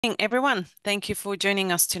Morning, everyone. Thank you for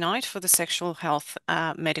joining us tonight for the sexual health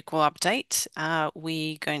medical update.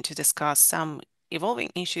 We're going to discuss some evolving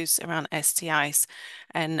issues around STIs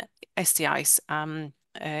and STIs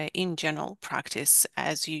in general practice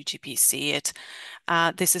as UGP see it.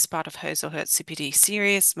 This is part of Hazelhurst CPD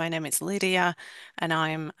series. My name is Lydia, and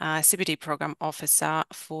I'm a CPD program officer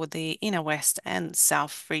for the Inner West and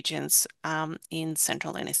South regions in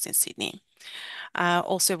Central and Eastern Sydney.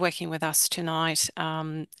 Also working with us tonight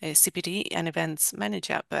is CPD and events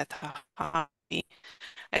manager Bertha Harvey,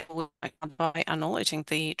 by acknowledging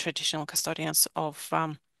the traditional custodians of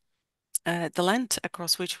the land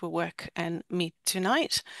across which we work and meet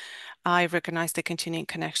tonight. I recognize the continuing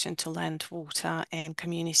connection to land, water, and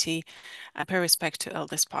community, pay respect to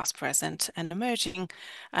elders past, present, and emerging.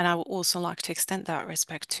 And I would also like to extend that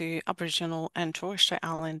respect to Aboriginal and Torres Strait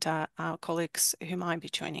Islander colleagues who might be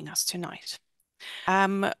joining us tonight.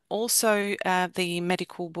 Also, the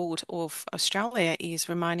Medical Board of Australia is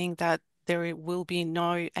reminding that there will be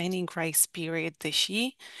no any grace period this year.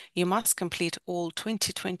 You must complete all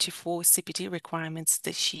 2024 CPD requirements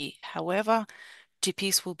this year. However,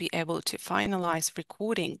 GPs will be able to finalize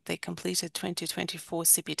recording the completed 2024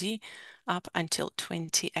 CPD up until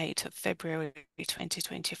 28th of February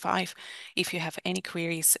 2025. If you have any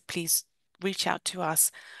queries, please reach out to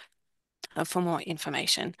us for more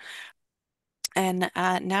information. And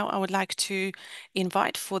now I would like to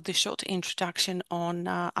invite for the short introduction on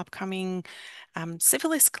upcoming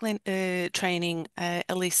syphilis training,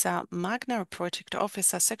 Elisa Magner, Project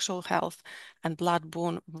Officer, Sexual Health and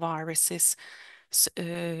Bloodborne Viruses,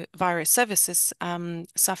 Virus Services,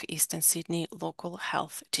 Southeastern Sydney Local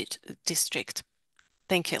Health District.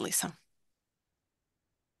 Thank you, Elisa.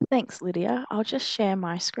 Thanks, Lydia. I'll just share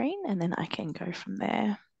my screen and then I can go from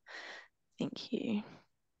there. Thank you.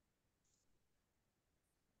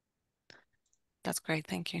 That's great.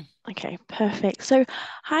 Thank you. Okay, perfect. So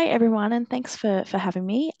hi everyone, and thanks for having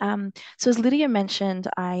me. So as Lydia mentioned,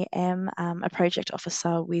 I am a project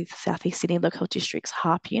officer with South East Sydney Local District's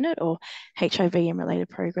HARP unit, or HIV and related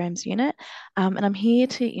programs unit. And I'm here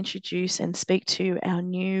to introduce and speak to our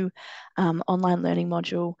new online learning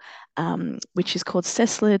module, which is called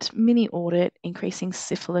SESLID Mini Audit, Increasing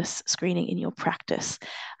Syphilis Screening in Your Practice.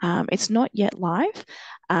 It's not yet live,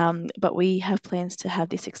 but we have plans to have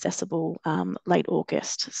this accessible late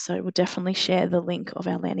August. So we'll definitely share the link of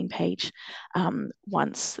our landing page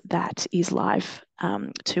once that is live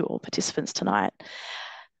to all participants tonight.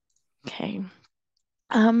 Okay.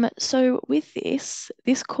 So with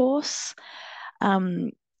this course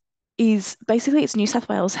is basically it's New South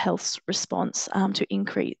Wales Health's response to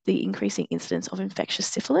the increasing incidence of infectious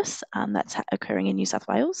syphilis that's occurring in New South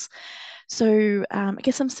Wales. So I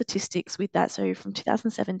guess some statistics with that. So from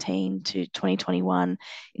 2017 to 2021,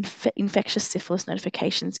 infectious syphilis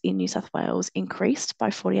notifications in New South Wales increased by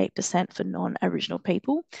 48% for non-Aboriginal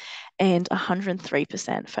people and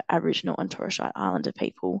 103% for Aboriginal and Torres Strait Islander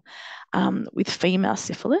people, with female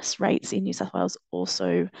syphilis rates in New South Wales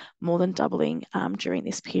also more than doubling during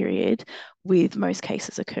this period, with most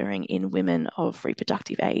cases occurring in women of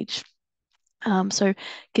reproductive age. So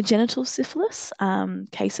congenital syphilis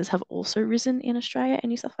cases have also risen in Australia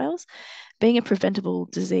and New South Wales. Being a preventable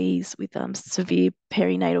disease with severe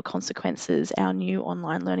perinatal consequences, our new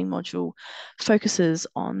online learning module focuses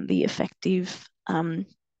on the effective on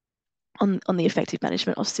the effective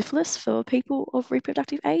management of syphilis for people of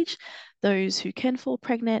reproductive age, those who can fall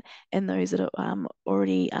pregnant and those that are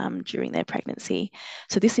already during their pregnancy.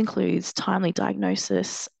 So this includes timely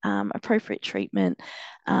diagnosis, appropriate treatment,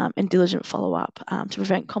 and diligent follow-up to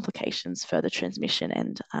prevent complications, further transmission,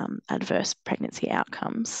 and adverse pregnancy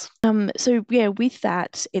outcomes. So yeah, with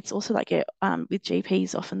that, it's also like with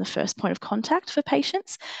GPs often the first point of contact for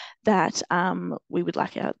patients that we would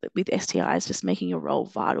like with STIs, just making your role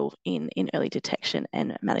vital in early detection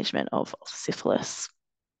and management of syphilis.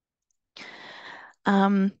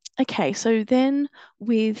 Okay, so then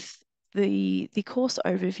with the course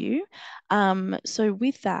overview, so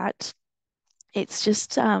with that, it's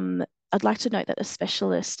just I'd like to note that a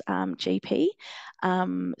specialist GP,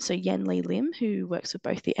 so Yen Lee Lim, who works with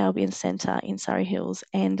both the Albion Centre in Surrey Hills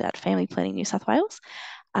and at Family Planning New South Wales,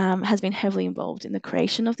 has been heavily involved in the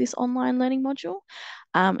creation of this online learning module.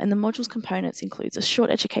 And the module's components includes a short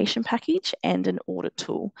education package and an audit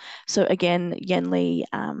tool. So again, Yen Lee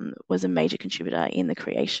was a major contributor in the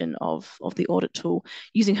creation of the audit tool,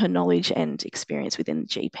 using her knowledge and experience within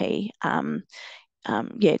GP,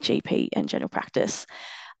 GP and general practice.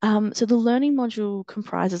 So the learning module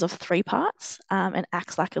comprises of 3 parts and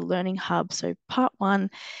acts like a learning hub. So part 1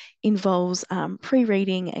 involves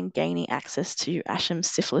pre-reading and gaining access to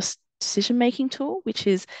ASHM's syphilis decision-making tool, which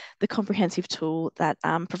is the comprehensive tool that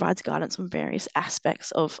provides guidance on various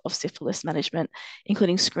aspects of syphilis management,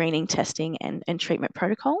 including screening, testing, and treatment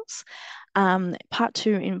protocols. Part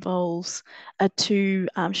 2 involves two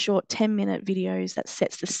short 10-minute videos that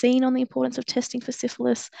sets the scene on the importance of testing for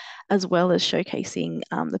syphilis, as well as showcasing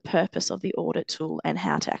the purpose of the audit tool and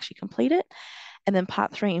how to actually complete it. And then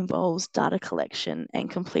part 3 involves data collection and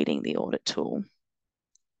completing the audit tool.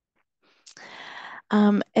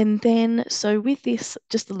 And then, so with this,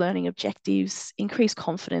 just the learning objectives, increase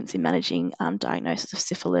confidence in managing diagnosis of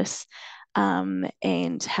syphilis,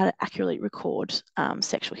 and how to accurately record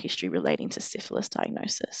sexual history relating to syphilis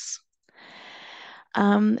diagnosis.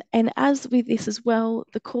 And as with this as well,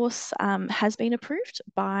 the course has been approved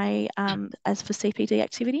by, as for CPD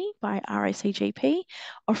activity by RACGP,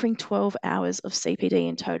 offering 12 hours of CPD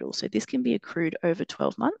in total. So this can be accrued over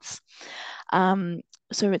 12 months.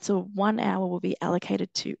 So it's a 1 hour will be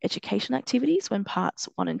allocated to education activities when parts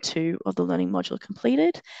 1 and 2 of the learning module are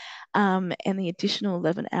completed. And the additional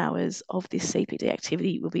 11 hours of this CPD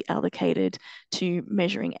activity will be allocated to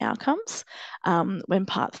measuring outcomes when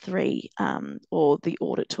part 3 or the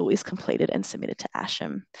audit tool is completed and submitted to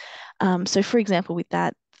ASHM. So for example, with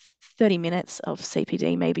that, 30 minutes of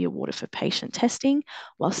CPD may be awarded for patient testing,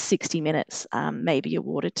 while 60 minutes may be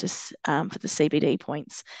awarded to, for the CPD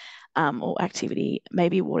points or activity may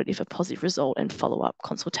be awarded if a positive result and follow-up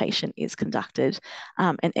consultation is conducted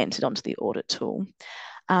and entered onto the audit tool.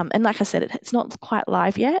 And like I said, it's not quite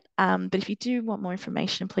live yet, but if you do want more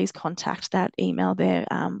information, please contact that email there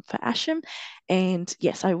for ASHM. And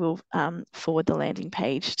yes, I will forward the landing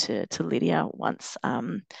page to Lydia once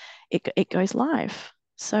it goes live.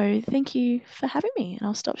 So thank you for having me, and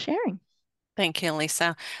I'll stop sharing. Thank you,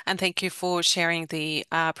 Lisa, and thank you for sharing the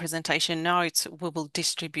presentation notes. We will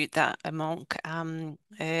distribute that among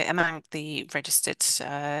the registered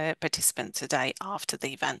participants today after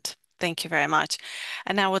the event. Thank you very much.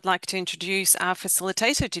 And now I would like to introduce our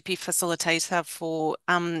facilitator, GP facilitator for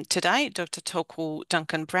today, Dr. Toku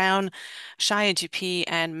Duncan Brown, Shire GP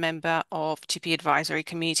and member of GP Advisory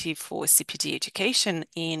Committee for CPD Education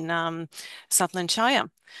in Sutherland Shire.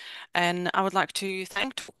 And I would like to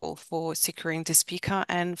thank Toku for securing the speaker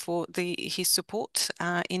and for his support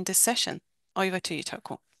in this session. Over to you,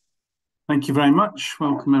 Toku. Thank you very much.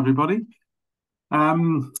 Welcome, everybody.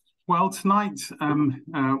 Well, tonight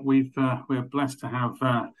we're blessed to have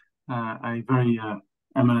a very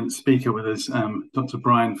eminent speaker with us, Dr.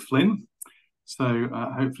 Brian Flynn. So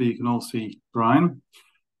hopefully you can all see Brian.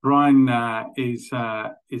 Brian is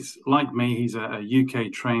like me. He's a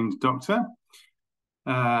UK trained doctor.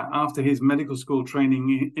 After his medical school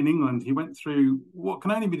training in England, he went through what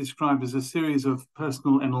can only be described as a series of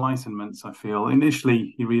personal enlightenments, I feel.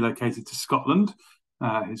 Initially, he relocated to Scotland,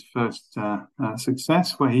 his first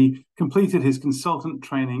success, where he completed his consultant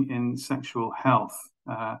training in sexual health.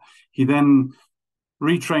 He then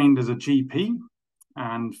retrained as a GP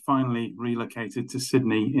and finally relocated to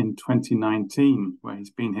Sydney in 2019, where he's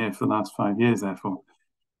been here for the last 5 years, therefore.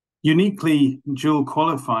 Uniquely dual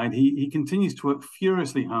qualified, he continues to work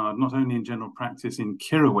furiously hard, not only in general practice in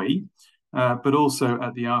Kirrawee, but also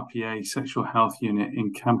at the RPA Sexual Health Unit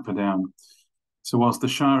in Camperdown. So whilst the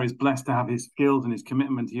Shire is blessed to have his skills and his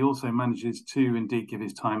commitment, he also manages to indeed give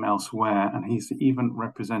his time elsewhere. And he's even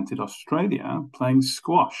represented Australia playing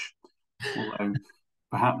squash, although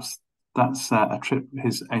perhaps that's a trip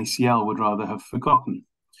his ACL would rather have forgotten.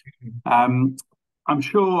 I'm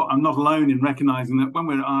sure I'm not alone in recognising that when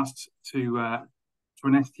we're asked to for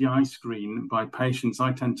an STI screen by patients,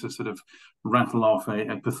 I tend to sort of rattle off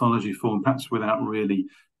a pathology form, perhaps without really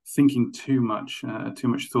thinking too much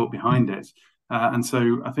thought behind it. And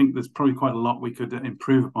so I think there's probably quite a lot we could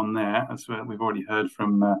improve upon there, as we've already heard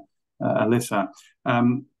from Alyssa.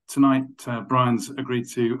 Tonight, Brian's agreed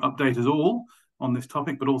to update us all on this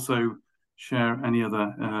topic, but also share any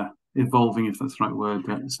other evolving, if that's the right word,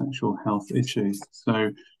 sexual health issues.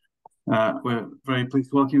 So we're very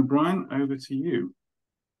pleased to welcome you, Brian. Over to you.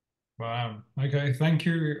 Wow. Okay. Thank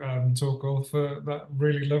you, Torkel, for that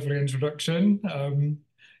really lovely introduction.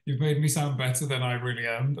 You've made me sound better than I really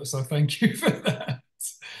am, so thank you for that.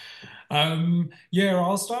 Yeah,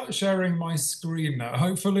 I'll start sharing my screen now.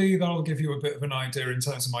 Hopefully that'll give you a bit of an idea in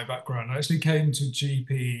terms of my background. I actually came to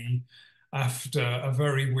GP after a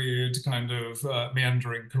very weird kind of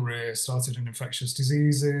meandering career, started in infectious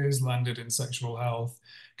diseases, landed in sexual health,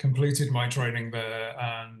 completed my training there,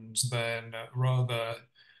 and then rather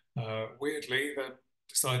weirdly, then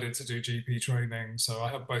decided to do GP training. So I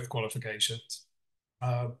have both qualifications.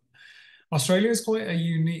 Australia is quite a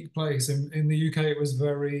unique place. In the UK, it was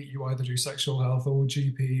very, you either do sexual health or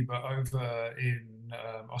GP, but over in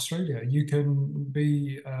Australia, you can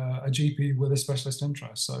be a GP with a specialist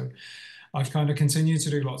interest. So I've kind of continued to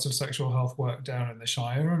do lots of sexual health work down in the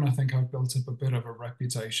Shire, and I think I've built up a bit of a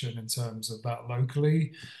reputation in terms of that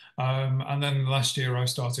locally. And then last year, I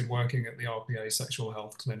started working at the RPA Sexual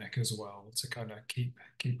Health Clinic as well to kind of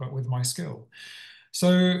keep up with my skill.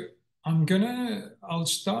 So I'll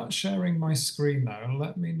start sharing my screen now.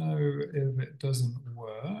 Let me know if it doesn't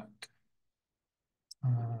work.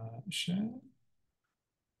 Share.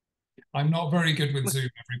 I'm not very good with Zoom,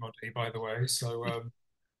 everybody, by the way.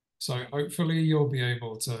 So hopefully you'll be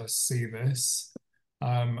able to see this.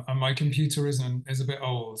 And my computer is a bit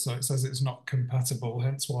old, so it says it's not compatible,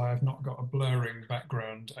 hence why I've not got a blurring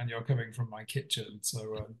background and you're coming from my kitchen.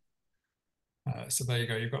 So there you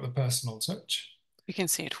go, you've got the personal touch. You can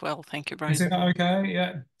see it well, thank you, Brian. Is it okay?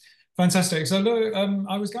 Yeah. Fantastic. So look,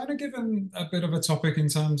 I was kind of given a bit of a topic in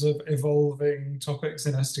terms of evolving topics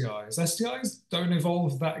in STIs. STIs don't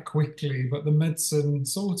evolve that quickly, but the medicine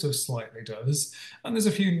sort of slightly does. And there's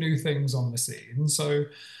a few new things on the scene. So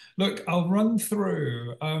look, I'll run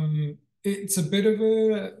through. It's a bit of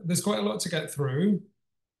there's quite a lot to get through.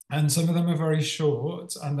 And some of them are very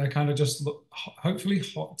short and they're kind of just hopefully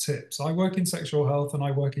hot tips. I work in sexual health and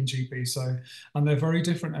I work in GP, and they're very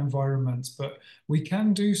different environments, but we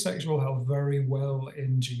can do sexual health very well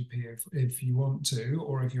in GP if you want to,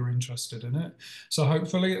 or if you're interested in it. So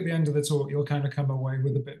hopefully at the end of the talk, you'll kind of come away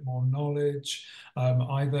with a bit more knowledge,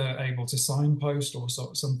 either able to signpost or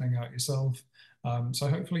sort something out yourself. So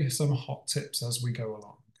hopefully some hot tips as we go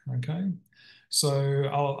along, okay? So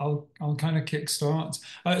I'll kind of kickstart.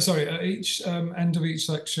 Sorry, at each end of each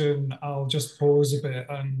section, I'll just pause a bit,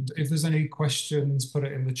 and if there's any questions, put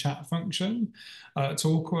it in the chat function.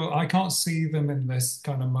 Talkwell, I can't see them in this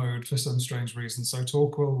kind of mode for some strange reason, so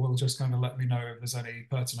Talkwell will just kind of let me know if there's any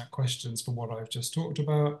pertinent questions for what I've just talked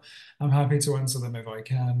about. I'm happy to answer them if I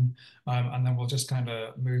can, and then we'll just kind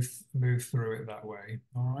of move through it that way.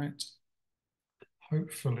 All right.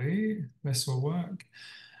 Hopefully this will work.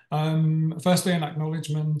 Firstly, an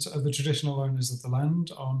acknowledgement of the traditional owners of the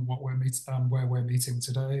land on where we're meeting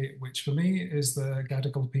today, which for me is the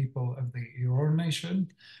Gadigal people of the Eora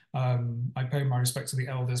Nation. I pay my respect to the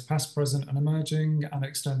elders past, present and emerging, and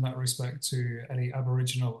extend that respect to any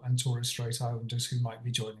Aboriginal and Torres Strait Islanders who might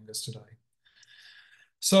be joining us today.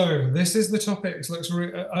 So this is the topic.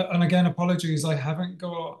 And again, apologies, I haven't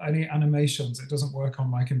got any animations. It doesn't work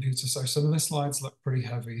on my computer. So some of the slides look pretty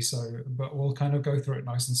heavy, but we'll kind of go through it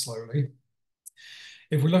nice and slowly.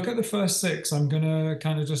 If we look at the first 6, I'm going to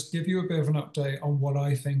kind of just give you a bit of an update on what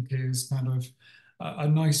I think is kind of a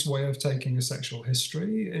nice way of taking a sexual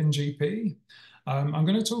history in GP. I'm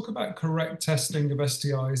going to talk about correct testing of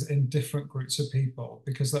STIs in different groups of people,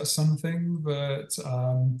 because that's something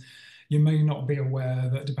that you may not be aware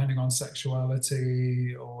that depending on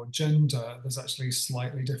sexuality or gender, there's actually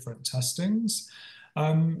slightly different testings.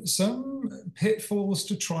 Some pitfalls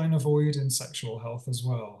to try and avoid in sexual health as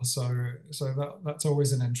well. So that's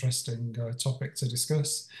always an interesting topic to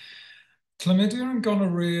discuss. Chlamydia and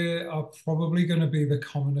gonorrhea are probably going to be the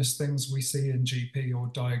commonest things we see in GP or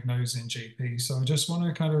diagnose in GP. So I just want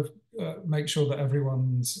to kind of make sure that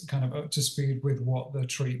everyone's kind of up to speed with what the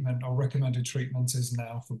treatment or recommended treatment is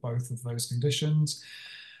now for both of those conditions.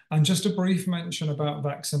 And just a brief mention about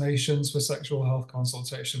vaccinations for sexual health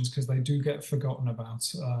consultations, because they do get forgotten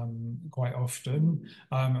about quite often.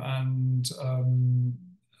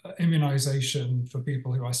 Immunization for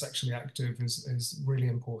people who are sexually active is really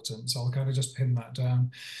important. So I'll kind of just pin that down.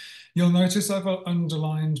 You'll notice I've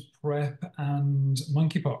underlined PrEP and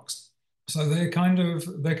monkeypox. So they're kind of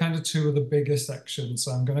 2 of the bigger sections.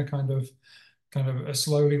 So I'm going to kind of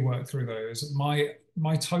slowly work through those.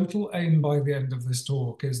 My total aim by the end of this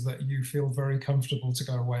talk is that you feel very comfortable to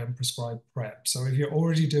go away and prescribe PrEP. So if you're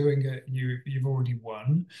already doing it, you've already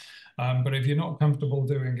won. But if you're not comfortable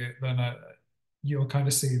doing it, then you'll kind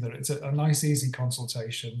of see that it's a nice, easy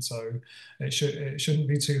consultation. So it shouldn't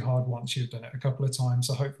be too hard once you've done it a couple of times.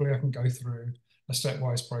 So hopefully I can go through a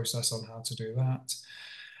stepwise process on how to do that.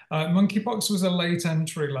 Monkeypox was a late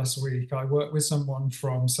entry last week. I worked with someone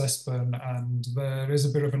from Cespen, and there is a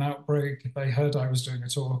bit of an outbreak. They heard I was doing a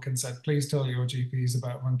talk and said, please tell your GPs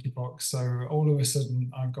about monkeypox. So all of a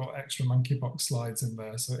sudden I've got extra monkeypox slides in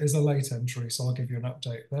there. So it is a late entry, so I'll give you an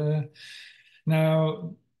update there.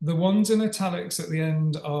 Now, the ones in italics at the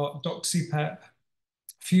end are doxypep,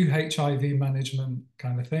 few HIV management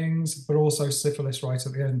kind of things, but also syphilis right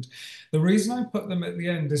at the end. The reason I put them at the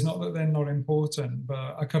end is not that they're not important,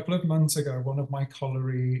 but a couple of months ago, one of my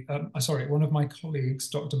colleagues,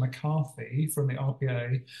 Dr. McCarthy from the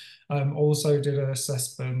RPA, also did a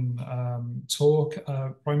CESPN talk,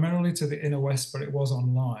 primarily to the Inner West, but it was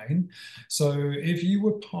online. So if you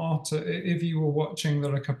were watching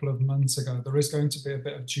that a couple of months ago, there is going to be a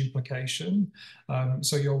bit of duplication.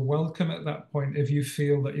 So you're welcome at that point if you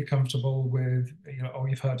feel that you're comfortable with, or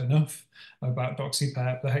you've heard enough about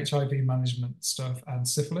doxypep, the HIV management stuff, and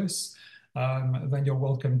syphilis. Then you're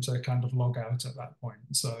welcome to kind of log out at that point.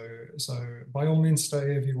 So by all means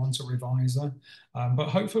stay if you want a reviser, but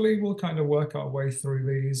hopefully we'll kind of work our way through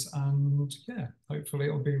these, and yeah, hopefully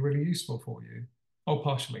it'll be really useful for you, or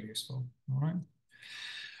partially useful. All right.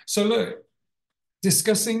 So look,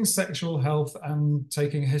 discussing sexual health and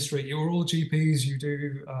taking history. You're all GPs, you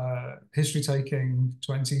do history taking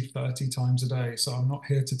 20, 30 times a day. So I'm not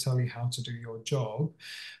here to tell you how to do your job.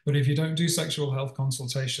 But if you don't do sexual health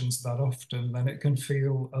consultations that often, then it can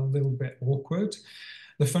feel a little bit awkward.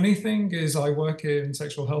 The funny thing is I work in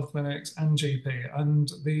sexual health clinics and GP,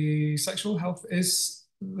 and the sexual health is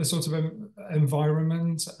the sort of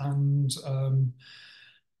environment, and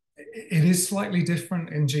it is slightly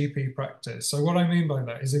different in GP practice. So what I mean by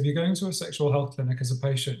that is if you're going to a sexual health clinic as a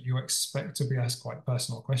patient, you expect to be asked quite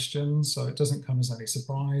personal questions, so it doesn't come as any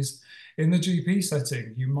surprise. In the GP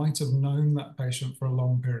setting, you might have known that patient for a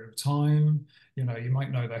long period of time. You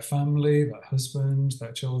might know their family, their husband,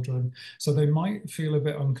 their children. So they might feel a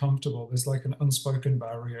bit uncomfortable. There's like an unspoken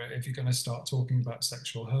barrier if you're going to start talking about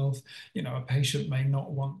sexual health. A patient may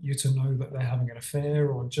not want you to know that they're having an affair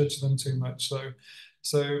or judge them too much.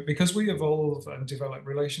 So because we evolve and develop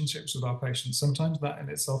relationships with our patients, sometimes that in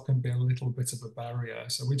itself can be a little bit of a barrier.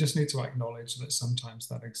 So we just need to acknowledge that sometimes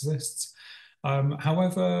that exists.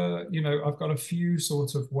 However, I've got a few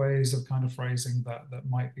sort of ways of kind of phrasing that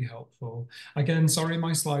might be helpful. Again, sorry,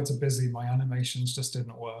 my slides are busy. My animations just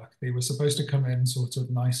didn't work. They were supposed to come in sort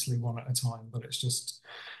of nicely one at a time, but it's just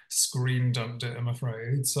screen dumped it, I'm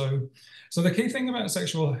afraid. So the key thing about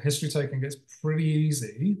sexual history taking is pretty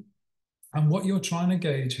easy. And what you're trying to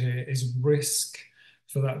gauge here is risk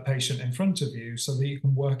for that patient in front of you so that you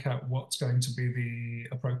can work out what's going to be the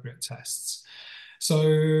appropriate tests.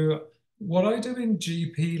 So what I do in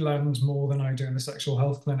GP land more than I do in the sexual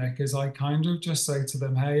health clinic is I kind of just say to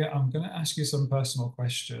them, hey, I'm going to ask you some personal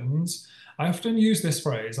questions. I often use this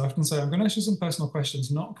phrase. I often say, I'm going to ask you some personal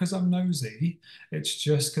questions, not because I'm nosy. It's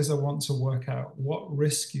just because I want to work out what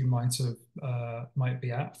risk you might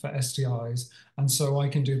be at for STIs, and so I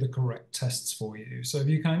can do the correct tests for you. So if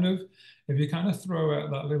you kind of throw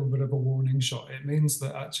out that little bit of a warning shot, it means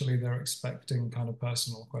that actually they're expecting kind of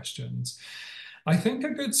personal questions. I think a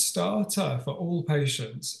good starter for all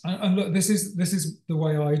patients, and look, this is the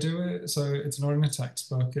way I do it. So it's not in a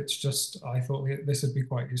textbook. It's just I thought this would be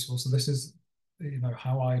quite useful. So this is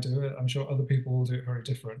how I do it. I'm sure other people will do it very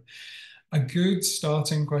different. A good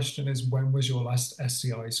starting question is, when was your last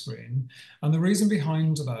STI screen? And the reason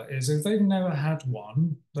behind that is if they've never had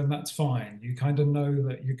one, then that's fine. You kind of know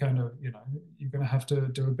that you're going to have to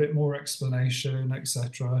do a bit more explanation,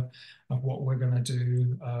 etc., of what we're going to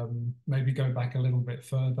do, maybe go back a little bit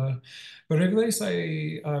further. But if they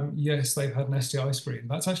say, yes, they've had an STI screen,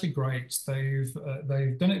 that's actually great. They've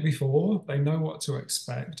done it before, they know what to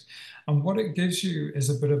expect. And what it gives you is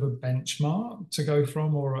a bit of a benchmark to go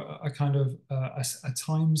from, or a kind of a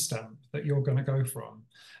timestamp that you're going to go from.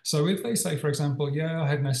 So if they say, for example, yeah, I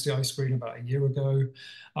had an STI screen about a year ago,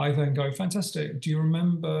 I then go, fantastic. Do you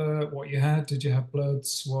remember what you had? Did you have blood,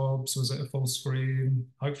 swabs? Was it a full screen?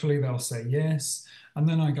 Hopefully they'll say yes. And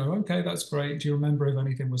then I go, okay, that's great. Do you remember if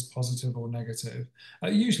anything was positive or negative?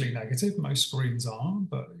 Usually negative, most screens are,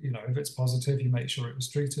 but if it's positive, you make sure it was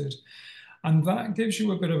treated. And that gives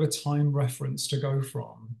you a bit of a time reference to go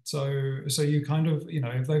from. So you kind of,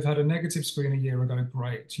 if they've had a negative screen a year ago,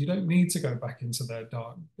 great. You don't need to go back into their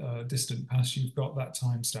dark, distant past. You've got that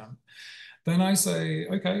timestamp. Then I say,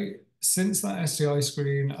 okay, since that STI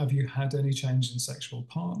screen, have you had any change in sexual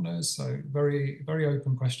partners? So very, very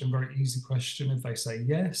open question, very easy question. If they say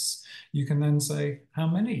yes, you can then say, how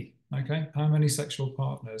many? Okay, how many sexual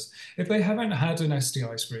partners? If they haven't had an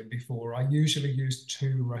STI screen before, I usually use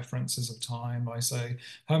 2 references of time. I say,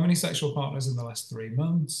 how many sexual partners in the last 3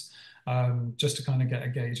 months? Just to kind of get a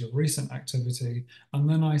gauge of recent activity. And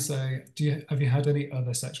then I say, have you had any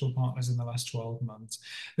other sexual partners in the last 12 months?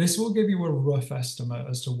 This will give you a rough estimate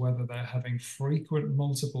as to whether they're having frequent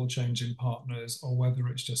multiple change in partners or whether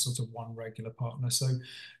it's just sort of one regular partner. So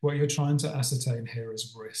what you're trying to ascertain here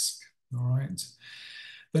is risk, all right?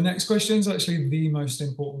 The next question is actually the most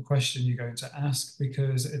important question you're going to ask,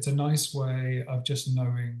 because it's a nice way of just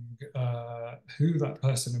knowing who that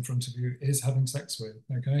person in front of you is having sex with,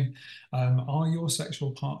 okay? Are your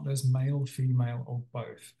sexual partners male, female, or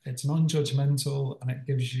both? It's non-judgmental, and it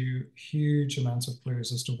gives you huge amounts of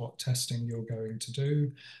clues as to what testing you're going to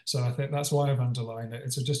do. So I think that's why I've underlined it.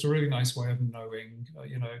 It's just a really nice way of knowing,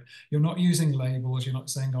 you know, you're not using labels, you're not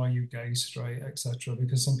saying, are you gay, straight, etc.,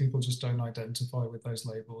 because some people just don't identify with those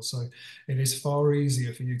labels. So it is far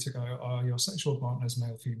easier for you to go, are your sexual partners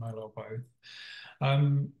male, female, or both?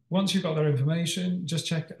 Once you've got their information, just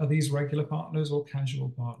check, are these regular partners or casual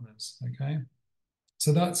partners, okay?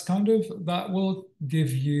 So that's that will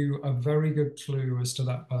give you a very good clue as to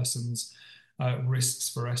that person's risks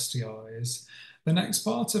for STIs. The next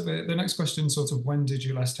part of it, the next question, sort of when did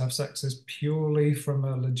you last have sex, is purely from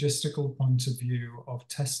a logistical point of view of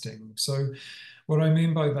testing. So what I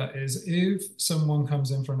mean by that is, if someone comes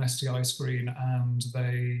in for an STI screen and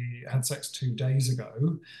they had sex 2 days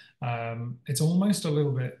ago, it's almost a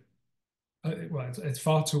little bit, well, it's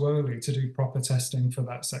far too early to do proper testing for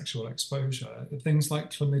that sexual exposure. Things like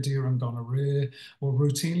chlamydia and gonorrhea will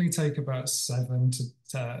routinely take about 7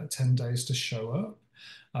 to 10 days to show up.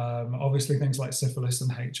 Obviously, things like syphilis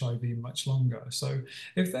and HIV much longer. So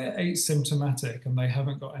if they're asymptomatic and they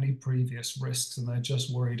haven't got any previous risks and they're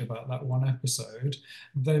just worried about that one episode,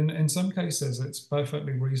 then in some cases, it's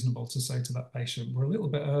perfectly reasonable to say to that patient, we're a little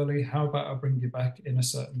bit early. How about I bring you back in a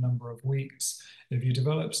certain number of weeks? If you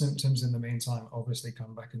develop symptoms in the meantime, obviously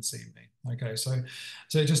come back and see me. Okay, so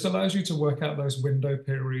it just allows you to work out those window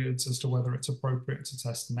periods as to whether it's appropriate to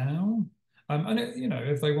test now. And you know,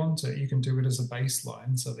 if they want it, you can do it as a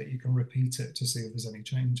baseline so that you can repeat it to see if there's any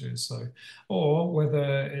changes. So, or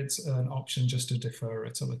whether it's an option just to defer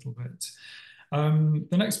it a little bit.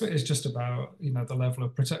 The next bit is just about, you know, the level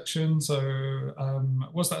of protection. So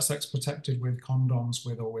was that sex protected with condoms,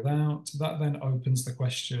 with or without? That then opens the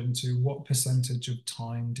question to what percentage of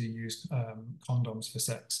time do you use condoms for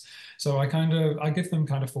sex? So I give them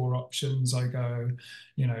kind of 4 options. I go,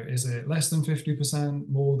 you know, is it less than 50%,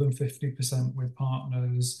 more than 50% with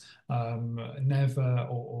partners, never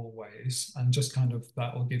or always? And just kind of,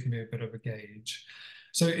 that will give me a bit of a gauge.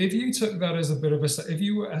 So if you took that as a bit of a, if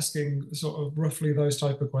you were asking sort of roughly those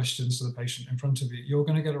type of questions to the patient in front of you, you're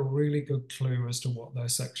going to get a really good clue as to what their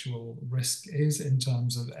sexual risk is in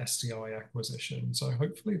terms of STI acquisition. So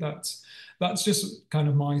hopefully that's just kind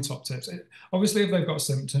of my top tips. Obviously, if they've got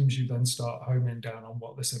symptoms, you then start homing down on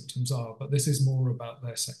what the symptoms are, but this is more about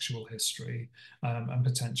their sexual history and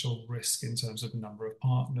potential risk in terms of number of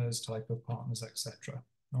partners, type of partners, etc.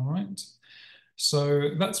 All right.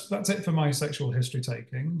 So that's it for my sexual history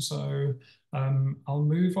taking. So I'll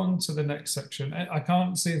move on to the next section. I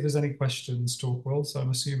can't see if there's any questions, Torquil, so I'm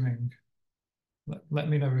assuming, let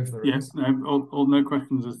me know if there is. Yes, no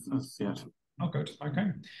questions as yet. Oh, good. Okay.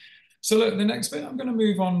 So look, the next bit I'm going to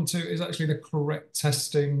move on to is actually the correct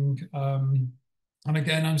testing. And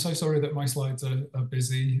again, I'm so sorry that my slides are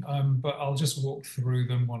busy, but I'll just walk through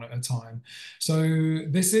them one at a time. So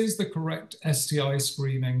this is the correct STI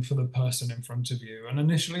screening for the person in front of you. And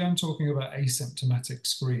initially, I'm talking about asymptomatic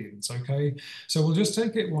screens, okay? So we'll just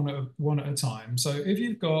take it one at a time. So if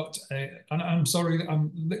you've got and I'm sorry,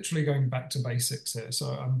 I'm literally going back to basics here.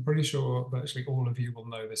 So I'm pretty sure virtually all of you will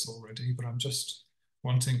know this already, but I'm just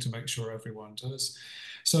wanting to make sure everyone does.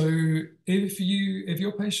 So if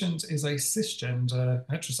your patient is a cisgender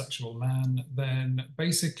heterosexual man, then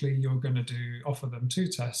basically you're going to offer them 2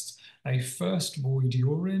 tests: a first void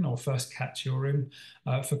urine or first cat urine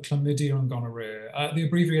for chlamydia and gonorrhea. The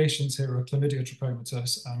abbreviations here are chlamydia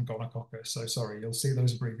trachomatis and gonococcus. So sorry, you'll see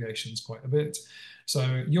those abbreviations quite a bit.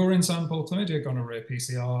 So urine sample, chlamydia, gonorrhea,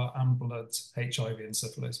 PCR, and blood, HIV and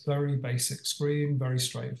syphilis. Very basic screen, very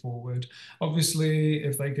straightforward. Obviously,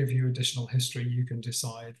 if they give you additional history, you can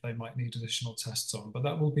decide they might need additional tests on, but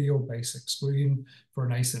that will be your basic screen for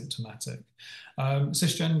an asymptomatic.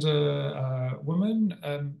 Cisgender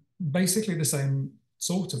woman, basically the same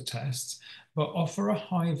sort of tests, but offer a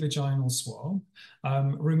high vaginal swab.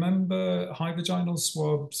 Remember, high vaginal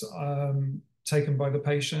swabs taken by the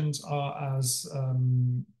patient are as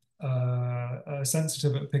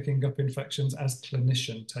sensitive at picking up infections as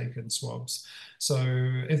clinician-taken swabs. So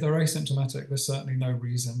if they're asymptomatic, there's certainly no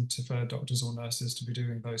reason for doctors or nurses to be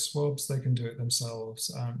doing those swabs. They can do it themselves.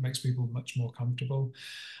 It makes people much more comfortable.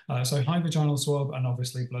 So high vaginal swab, and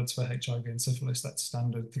obviously bloods for HIV and syphilis, that's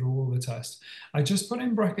standard through all the tests. I just put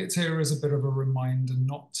in brackets here as a bit of a reminder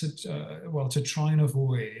not to, well, to try and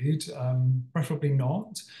avoid, preferably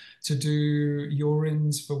not, to do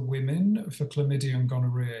urines for women for chlamydia and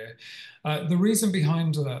gonorrhea. The reason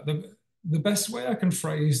behind that, The best way I can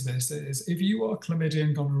phrase this is, if you are chlamydia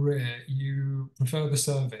and gonorrhea, you prefer the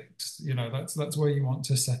cervix. You know, that's where you want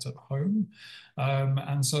to set up home.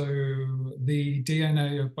 And so the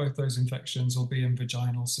DNA of both those infections will be in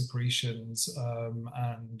vaginal secretions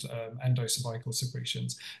and endocervical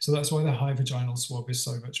secretions. So that's why the high vaginal swab is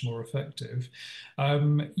so much more effective.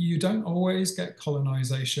 You don't always get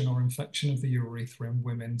colonization or infection of the urethra in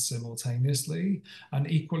women simultaneously. And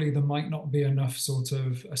equally, there might not be enough sort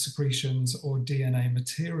of secretions or DNA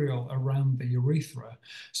material around the urethra,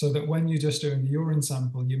 so that when you're just doing the urine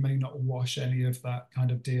sample, you may not wash any of that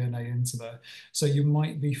kind of DNA into there. So you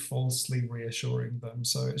might be falsely reassuring them.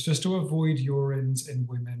 So it's just to avoid urines in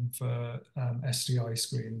women for STI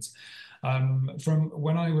screens. From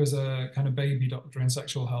when I was a kind of baby doctor in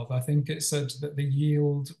sexual health, I think it said that the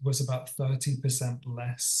yield was about 30%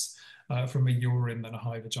 less from a urine than a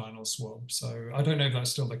high vaginal swab. So I don't know if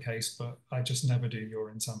that's still the case, but I just never do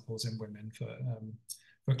urine samples in women for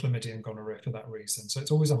chlamydia and gonorrhea for that reason. So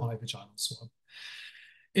it's always a high vaginal swab.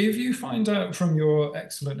 If you find out from your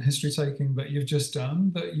excellent history taking that you've just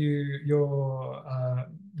done that your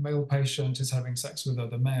male patient is having sex with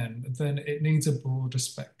other men, then it needs a broader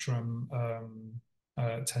spectrum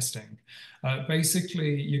testing.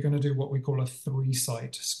 Basically, you're going to do what we call a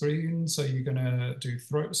 3-site screen. So you're going to do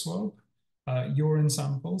throat swab, urine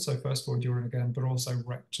sample, so first of all urine again, but also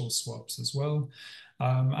rectal swabs as well.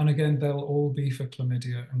 And again, they'll all be for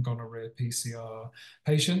chlamydia and gonorrhea PCR.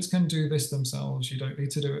 Patients can do this themselves. You don't need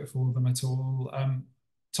to do it for them at all.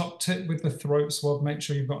 Top tip with the throat swab, make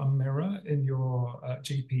sure you've got a mirror in your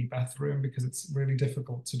GP bathroom, because it's really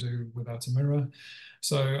difficult to do without a mirror.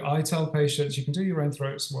 So I tell patients, you can do your own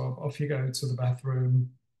throat swab, off you go to the bathroom,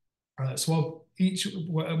 swab each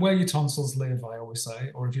where your tonsils live, I always say,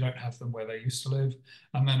 or if you don't have them, where they used to live.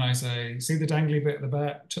 And then I say, see the dangly bit at the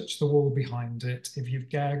back, touch the wall behind it. If you've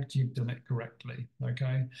gagged, you've done it correctly,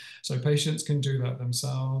 okay? So patients can do that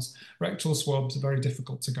themselves. Rectal swabs are very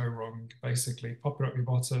difficult to go wrong. Basically, pop it up your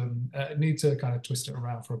bottom, need to kind of twist it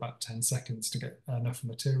around for about 10 seconds to get enough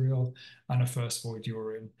material and a first void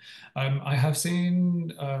urine. I have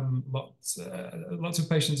seen lots of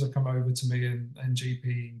patients have come over to me in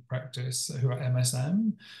GP practice who are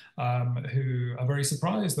MSM, who are very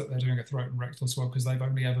surprised that they're doing a throat and rectal swab because they've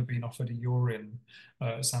only ever been offered a urine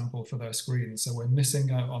sample for their screen. So we're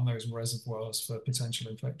missing out on those reservoirs for potential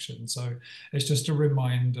infection. So it's just a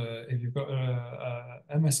reminder, if you've got a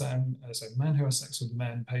MSM, so men who have sex with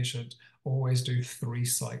men patient, always do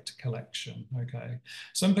 3-site collection, okay?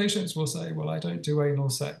 Some patients will say, well, I don't do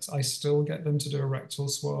anal sex. I still get them to do a rectal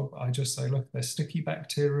swab. I just say, look, they're sticky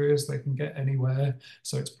bacteria, they can get anywhere,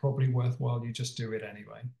 so it's probably worthwhile you just do it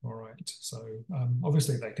anyway, all right? So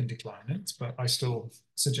obviously they can decline it, but I still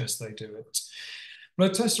suggest they do it.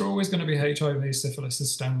 Blood tests are always going to be HIV, syphilis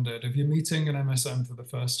as standard. If you're meeting an MSM for the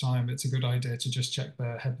first time, it's a good idea to just check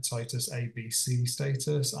their hepatitis A, B, C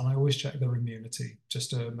status. And I always check their immunity just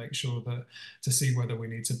to make sure that, to see whether we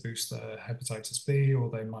need to boost their hepatitis B or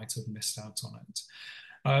they might have missed out on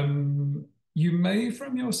it. You may,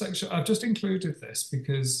 from your sexual, I've just included this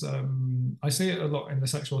because I see it a lot in the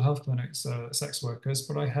sexual health clinics, sex workers,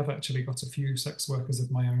 but I have actually got a few sex workers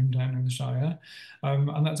of my own down in the Shire.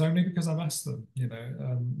 And that's only because I've asked them, you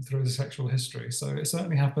know, through the sexual history. So it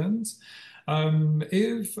certainly happens.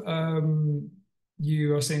 If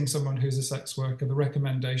you are seeing someone who's a sex worker, the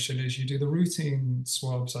recommendation is you do the routine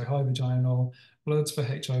swab, so high vaginal, bloods for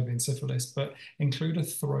HIV and syphilis, but include a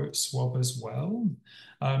throat swab as well.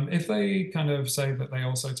 If they kind of say that they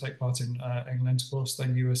also take part in anal intercourse,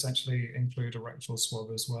 then you essentially include a rectal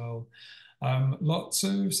swab as well. Lots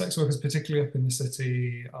of sex workers, particularly up in the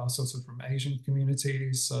city, are sort of from Asian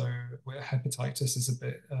communities, so where hepatitis is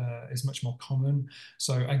is much more common.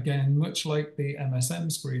 So again, much like the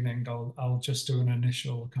MSM screening, I'll just do an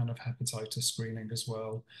initial kind of hepatitis screening as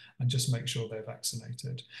well, and just make sure they're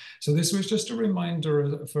vaccinated. So this was just a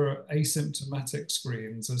reminder for asymptomatic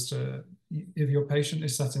screens as to, if your patient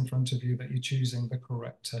is sat in front of you, that you're choosing the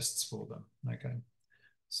correct tests for them. Okay,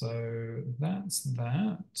 so that's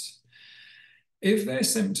that. If they're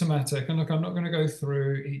symptomatic, and look, I'm not going to go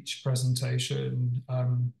through each presentation,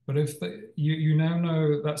 but if you now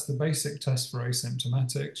know that's the basic test for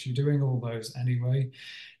asymptomatics, you're doing all those anyway.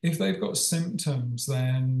 If they've got symptoms,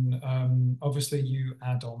 then obviously you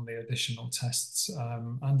add on the additional tests.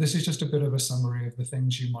 And this is just a bit of a summary of the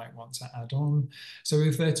things you might want to add on. So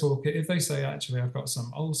if they say, actually, I've got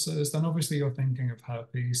some ulcers, then obviously you're thinking of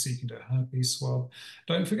herpes, so you can do a herpes swab.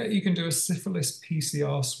 Don't forget you can do a syphilis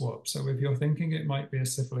PCR swab. So if you're thinking it might be a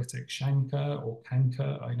syphilitic chancre or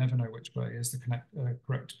canker, I never know which way is the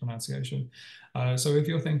correct pronunciation. So if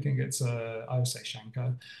you're thinking it's I would say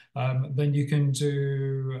chancre, then you can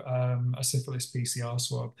do a syphilis PCR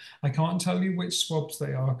swab. I can't tell you which swabs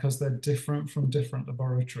they are because they're different from different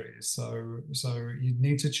laboratories. So you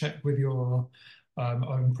need to check with your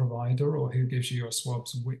own provider or who gives you your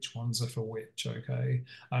swabs, which ones are for which, okay?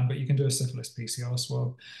 But you can do a syphilis PCR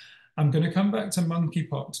swab. I'm going to come back to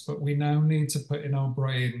monkeypox, but we now need to put in our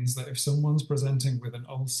brains that if someone's presenting with an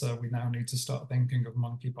ulcer, we now need to start thinking of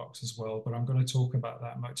monkeypox as well. But I'm going to talk about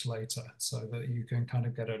that much later so that you can kind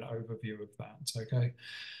of get an overview of that, okay?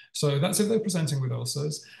 So that's if they're presenting with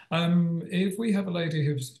ulcers. If we have a lady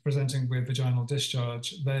who's presenting with vaginal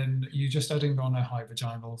discharge, then you're just adding on a high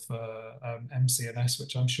vaginal for MCNS,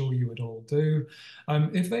 which I'm sure you would all do.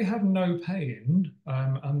 If they have no pain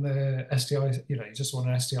and their STI, you just want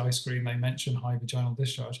an STI screen, they mention high vaginal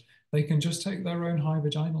discharge, they can just take their own high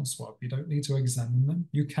vaginal swab. You don't need to examine them.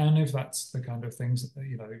 You can if that's the kind of things,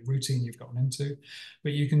 routine you've gotten into,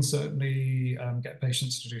 but you can certainly get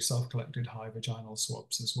patients to do self-collected high vaginal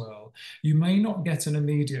swabs as well. You may not get an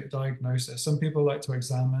immediate diagnosis. Some people like to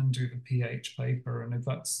examine, do the pH paper, and if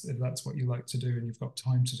that's what you like to do and you've got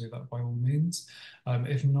time to do that, by all means.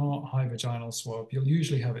 If not, high vaginal swab, you'll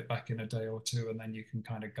usually have it back in a day or two, and then you can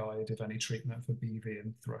kind of guide if any treatment for BV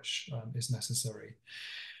and thrush is necessary.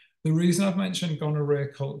 The reason I've mentioned gonorrhea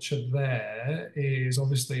culture there is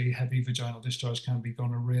obviously heavy vaginal discharge can be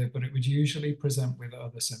gonorrhea, but it would usually present with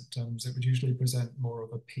other symptoms. It would usually present more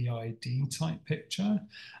of a PID type picture.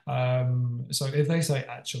 So if they say,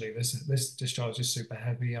 actually, this discharge is super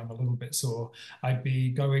heavy, I'm a little bit sore, I'd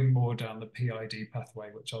be going more down the PID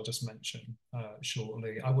pathway, which I'll just mention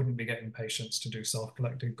shortly. I wouldn't be getting patients to do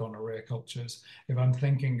self-collected gonorrhea cultures. If I'm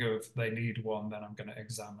thinking of they need one, then I'm going to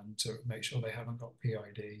examine to make sure they haven't got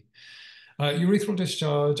PID. Urethral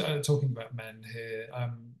discharge, talking about men here,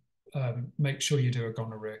 make sure you do a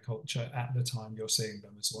gonorrhea culture at the time you're seeing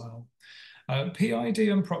them as well. PID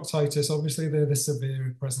and proctitis, obviously they're the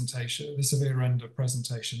severe end of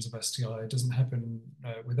presentations of STI. It doesn't happen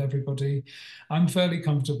with everybody. I'm fairly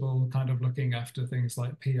comfortable kind of looking after things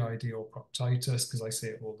like PID or proctitis because I see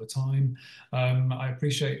it all the time. I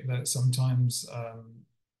appreciate that sometimes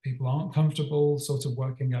people aren't comfortable sort of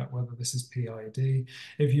working out whether this is PID.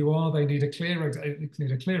 If you are, they need a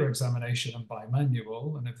clear examination and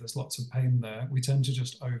bimanual. And if there's lots of pain there, we tend to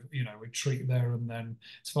just we treat there and then.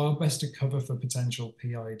 It's far best to cover for potential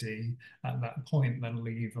PID at that point than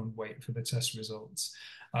leave and wait for the test results.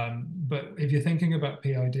 But if you're thinking about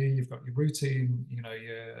PID, you've got your routine,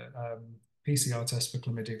 your PCR test for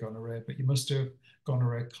chlamydia, gonorrhea, but you must do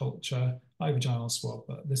gonorrhea culture, high vaginal swab,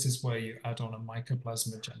 but this is where you add on a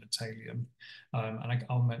mycoplasma genitalium. And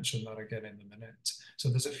I'll mention that again in a minute. So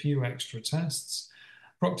there's a few extra tests.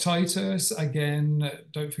 Proctitis, again,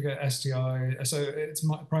 don't forget STI. So it's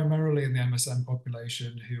primarily in the MSM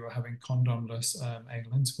population who are having condomless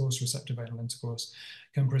anal intercourse, receptive anal intercourse,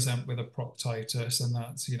 can present with a proctitis, and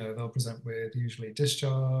that's, they'll present with usually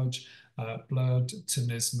discharge, blood,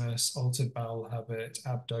 tenesmus, altered bowel habit,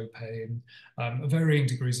 abdo pain, varying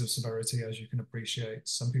degrees of severity, as you can appreciate.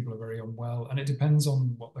 Some people are very unwell, and it depends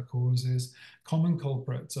on what the cause is. Common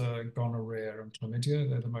culprits are gonorrhea and chlamydia.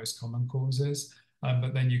 They're the most common causes.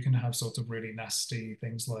 But then you can have sort of really nasty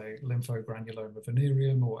things like lymphogranuloma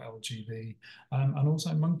venereum or LGV, and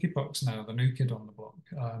also monkeypox now, the new kid on the block.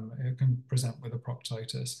 It can present with a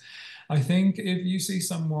proctitis. I think if you see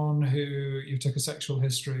someone who you took a sexual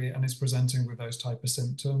history and is presenting with those type of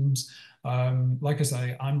symptoms, like I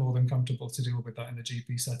say, I'm more than comfortable to deal with that in a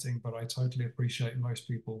GP setting, but I totally appreciate most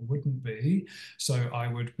people wouldn't be. So I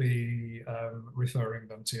would be referring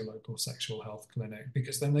them to your local sexual health clinic,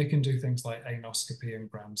 because then they can do things like anoscopy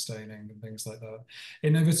and gram staining and things like that.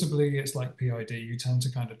 Inevitably, it's like PID. You tend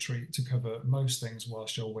to kind of treat to cover most things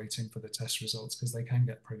whilst you're waiting for the test results, because they can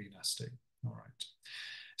get pretty nasty. All right.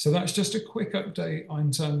 So that's just a quick update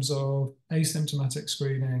in terms of asymptomatic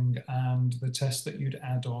screening and the test that you'd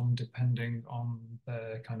add on depending on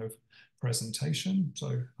their kind of presentation.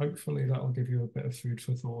 So hopefully that'll give you a bit of food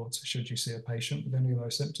for thought should you see a patient with any of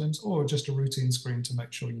those symptoms, or just a routine screen to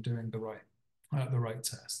make sure you're doing the right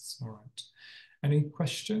tests. All right. Any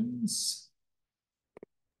questions?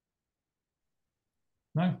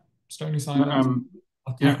 No? Stony silence?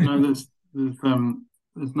 Yeah, no,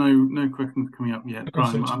 there's no questions coming up yet.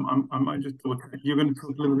 Brian, I might just talk. You're going to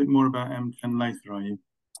talk a little bit more about MGen later, are you?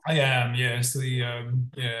 I am, yes. The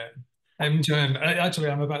MGen. Actually,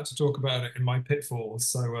 I'm about to talk about it in my pitfalls.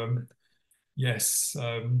 So yes,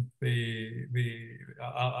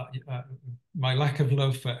 my lack of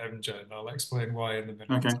love for MGen. I'll explain why in a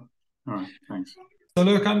minute. Okay. All right. Thanks. So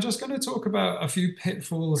look, I'm just going to talk about a few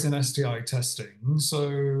pitfalls in STI testing.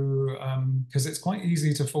 So, because it's quite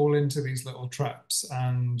easy to fall into these little traps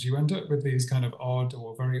and you end up with these kind of odd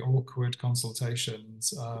or very awkward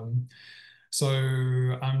consultations. So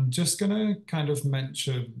I'm just going to kind of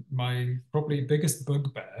mention my probably biggest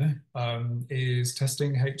bugbear is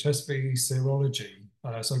testing HSV serology,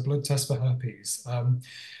 so blood test for herpes.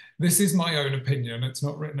 This is my own opinion. It's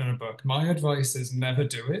not written in a book. My advice is never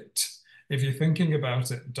do it. If you're thinking about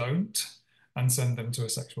it, don't, and send them to a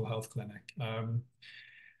sexual health clinic.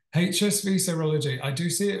 HSV serology, I do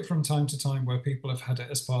see it from time to time where people have had it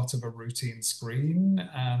as part of a routine screen,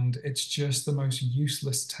 and it's just the most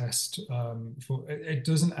useless test. It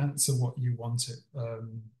doesn't answer what you want it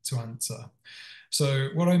to answer. So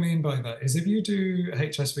what I mean by that is if you do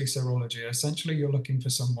HSV serology, essentially you're looking for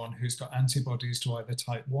someone who's got antibodies to either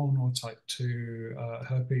type 1 or type 2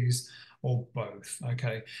 herpes, or both,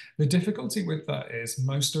 okay? The difficulty with that is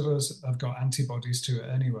most of us have got antibodies to it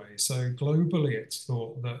anyway. So globally, it's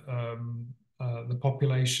thought that the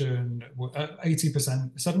population,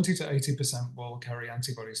 80%, 70 to 80% will carry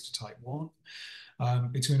antibodies to type 1.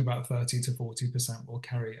 Between about 30 to 40% will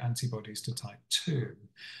carry antibodies to type 2.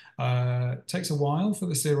 It takes a while for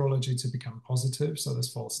the serology to become positive, so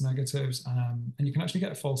there's false negatives, and you can actually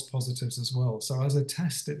get false positives as well. So as a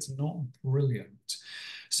test, it's not brilliant.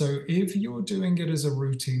 So if you're doing it as a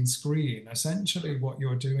routine screen, essentially what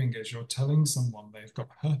you're doing is you're telling someone they've got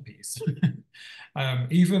herpes.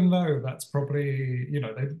 Even though that's probably, you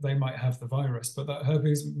know, they might have the virus, but that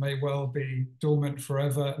herpes may well be dormant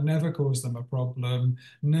forever, never cause them a problem,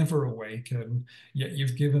 never awaken, yet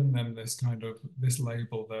you've given them this kind of, this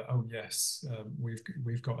label that, oh yes,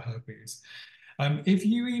 we've got herpes. If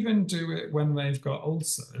you even do it when they've got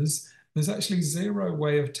ulcers, there's actually zero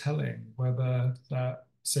way of telling whether that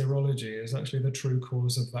serology is actually the true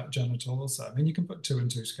cause of that genital ulcer. I mean, you can put 2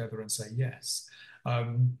 and 2 together and say yes.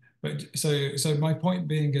 But so my point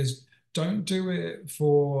being is, don't do it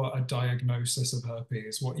for a diagnosis of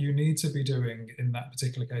herpes. What you need to be doing in that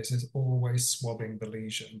particular case is always swabbing the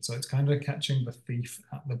lesion. So it's kind of catching the thief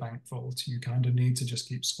at the bank vault. You kind of need to just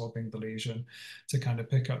keep swabbing the lesion to kind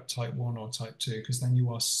of pick up type 1 or type 2, because then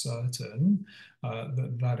you are certain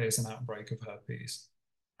that that is an outbreak of herpes.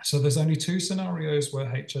 So there's only 2 scenarios where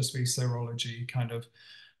HSV serology kind of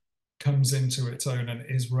comes into its own and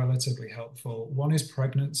is relatively helpful. One is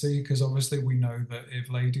pregnancy, because obviously we know that if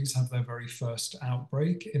ladies have their very first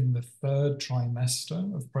outbreak in the 3rd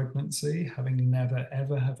trimester of pregnancy, having never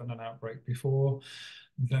ever had an outbreak before,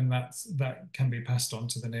 then that can be passed on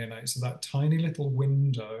to the neonate. So that tiny little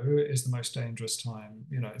window is the most dangerous time.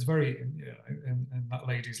 You know, it's very, you know, in that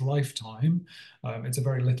lady's lifetime, it's a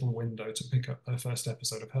very little window to pick up her first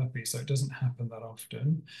episode of herpes. So it doesn't happen that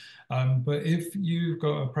often. But if you've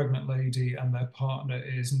got a pregnant lady and their partner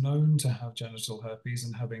is known to have genital herpes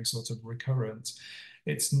and having sort of recurrence,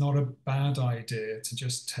 it's not a bad idea to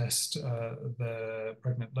just test the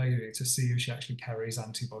pregnant lady to see if she actually carries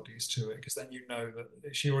antibodies to it, because then you know that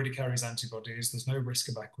if she already carries antibodies, there's no risk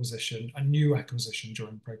of acquisition, a new acquisition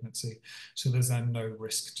during pregnancy. So there's then no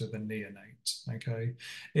risk to the neonate, okay?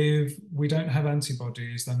 If we don't have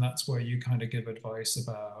antibodies, then that's where you kind of give advice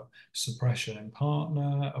about suppression in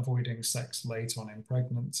partner, avoiding sex late on in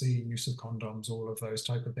pregnancy, use of condoms, all of those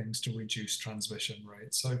type of things to reduce transmission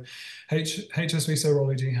rates. So HSV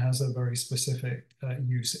serology has a very specific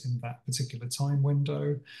use in that particular time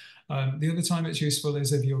window. The other time it's useful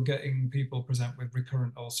is if you're getting people present with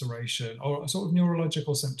recurrent ulceration or sort of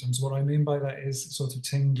neurological symptoms. What I mean by that is sort of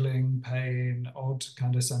tingling, pain, odd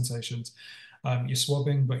kind of sensations. You're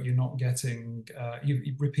swabbing, but you're not getting,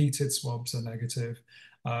 repeated swabs are negative.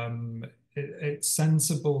 It's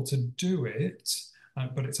sensible to do it,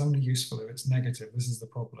 but it's only useful if it's negative. This is the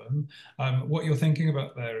problem. What you're thinking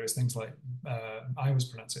about there is things like, I always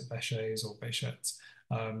pronounce it Bechet's or Bechet's.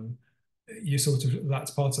 You sort of,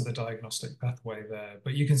 that's part of the diagnostic pathway there.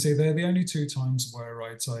 But you can see they're the only 2 times where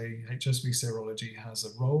I'd say HSV serology has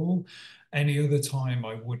a role. Any other time,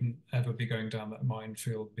 I wouldn't ever be going down that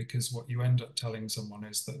minefield, because what you end up telling someone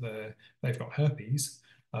is that they've got herpes.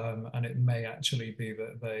 And it may actually be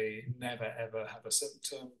that they never ever have a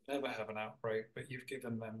symptom, never have an outbreak, but you've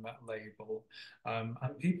given them that label.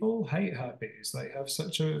 And people hate herpes. They have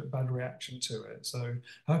such a bad reaction to it. So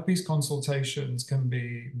herpes consultations can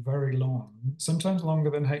be very long, sometimes longer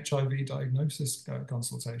than HIV diagnosis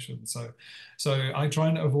consultations. So I try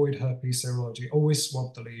and avoid herpes serology, always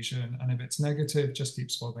swab the lesion. And if it's negative, just keep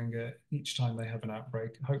swabbing it each time they have an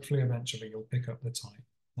outbreak. Hopefully, eventually you'll pick up the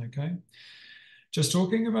type, okay? Just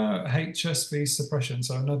talking about HSV suppression,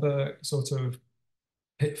 so another sort of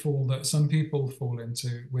pitfall that some people fall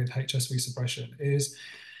into with HSV suppression is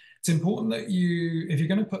it's important that you, if you're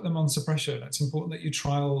going to put them on suppression, it's important that you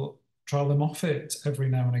trial them off it every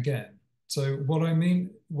now and again. So what I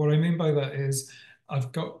mean by that is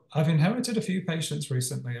I've inherited a few patients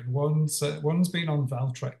recently, and one's been on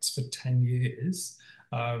Valtrex for 10 years.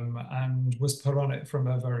 And was put on it from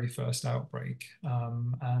her very first outbreak,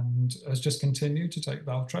 and has just continued to take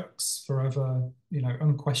Valtrex forever,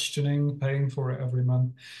 unquestioning, paying for it every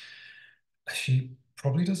month. She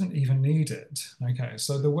probably doesn't even need it. Okay,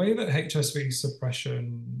 so the way that HSV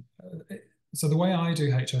suppression, so the way I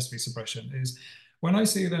do HSV suppression is when I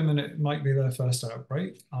see them and it might be their first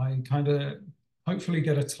outbreak, I kind of hopefully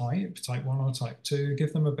get a type 1 or type 2,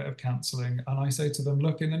 give them a bit of counselling, and I say to them,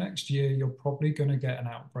 look, in the next year, you're probably going to get an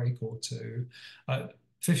outbreak or two.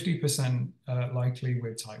 50% likely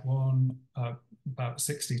with type 1, about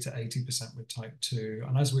 60 to 80% with type 2.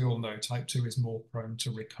 And as we all know, type 2 is more prone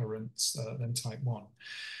to recurrence than type 1.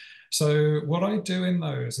 So what I do in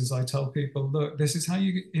those is I tell people, look, this is how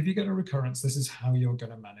if you get a recurrence, this is how you're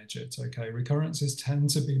going to manage it, okay? Recurrences tend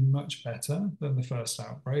to be much better than the first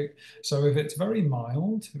outbreak. So if it's very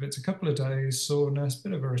mild, if it's a couple of days, soreness,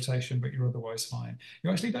 bit of irritation, but you're otherwise fine, you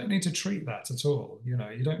actually don't need to treat that at all. You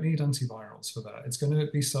don't need antivirals for that. It's going to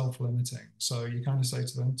be self-limiting. So you kind of say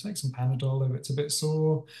to them, take some Panadol if it's a bit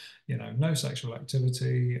sore, no sexual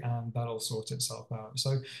activity, and that'll sort itself out.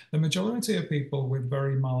 So the majority of people with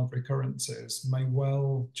very mild recurrences may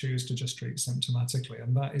well choose to just treat symptomatically,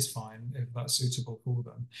 and that is fine if that's suitable for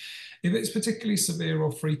them. If it's particularly severe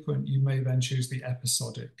or frequent, you may then choose the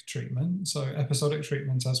episodic treatment. So episodic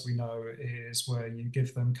treatment, as we know, is where you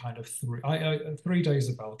give them kind of 3 days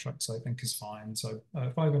of Valtrex, I think is fine. So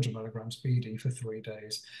 500 milligrams BD for 3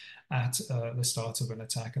 days at the start of an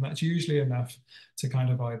attack. And that's usually enough to kind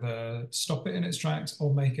of either stop it in its tracks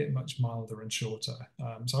or make it much milder and shorter.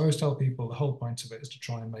 So I always tell people the whole point of it is to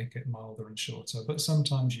try and make it milder and shorter, but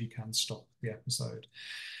sometimes you can stop the episode.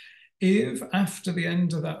 If after the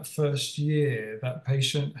end of that first year, that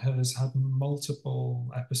patient has had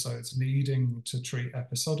multiple episodes needing to treat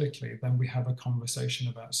episodically, then we have a conversation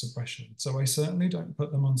about suppression. So I certainly don't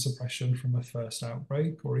put them on suppression from a first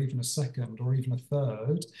outbreak or even a second or even a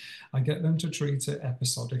third. I get them to treat it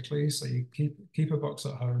episodically. So you keep a box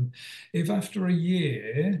at home. If after a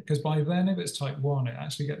year, because by then if it's type 1, it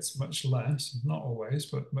actually gets much less, not always,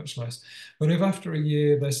 but much less. But if after a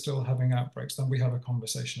year they're still having outbreaks, then we have a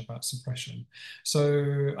conversation about suppression.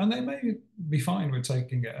 So, and they may be fine with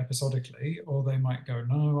taking it episodically, or they might go,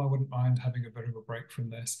 no, I wouldn't mind having a bit of a break from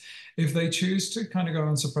this. If they choose to kind of go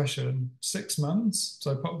on suppression 6 months,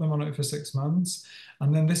 so pop them on it for 6 months,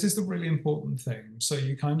 and then this is the really important thing. So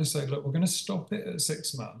you kind of say, look, we're going to stop it at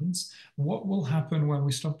 6 months. What will happen when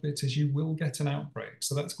we stop it is you will get an outbreak.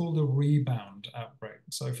 So that's called a rebound outbreak.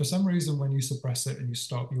 So for some reason, when you suppress it and you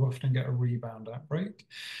stop, you often get a rebound outbreak.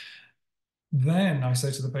 Then I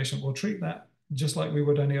say to the patient, we'll treat that just like we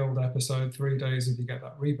would any old episode, 3 days if you get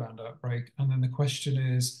that rebound outbreak. And then the question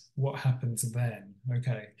is, what happens then?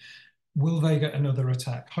 Okay, will they get another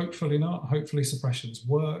attack? Hopefully not. Hopefully suppression's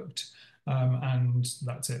worked. And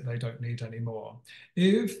that's it, they don't need any more.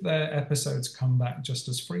 If their episodes come back just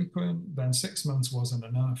as frequent, then 6 months wasn't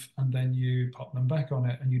enough, and then you pop them back on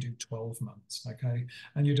it and you do 12 months, okay?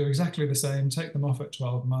 And you do exactly the same, take them off at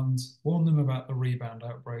 12 months, warn them about the rebound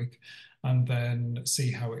outbreak, and then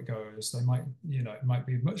see how it goes. They might, it might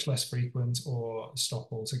be much less frequent or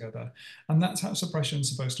stop altogether. And that's how suppression's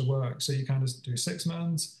supposed to work. So you kind of do 6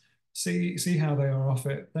 months, see how they are off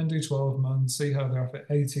it, then do 12 months, see how they're off it,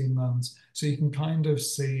 18 months. So you can kind of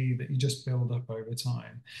see that you just build up over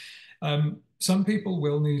time. Some people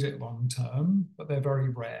will need it long term, but they're very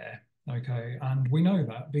rare, okay? And we know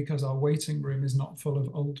that because our waiting room is not full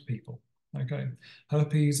of old people. Okay,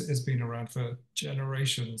 herpes has been around for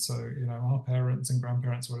generations, so our parents and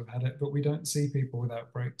grandparents would have had it, but we don't see people with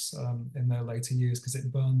outbreaks in their later years because it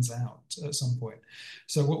burns out at some point.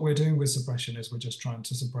 So what we're doing with suppression is we're just trying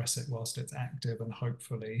to suppress it whilst it's active and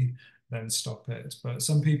hopefully then stop it. But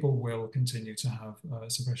some people will continue to have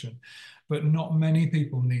suppression, but not many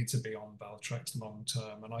people need to be on Valtrex long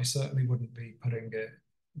term, and I certainly wouldn't be putting it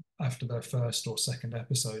after their first or second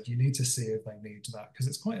episode. You need to see if they need that, because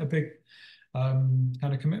it's quite a big kind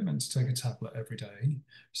of commitment to take a tablet every day.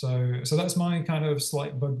 So that's my kind of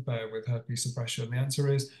slight bugbear with herpes suppression. The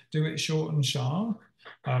answer is do it short and sharp.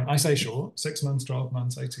 I say short, 6 months, 12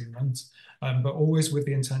 months, 18 months, but always with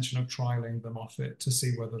the intention of trialing them off it to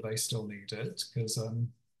see whether they still need it, because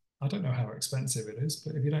I don't know how expensive it is,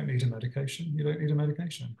 but if you don't need a medication, you don't need a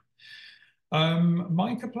medication.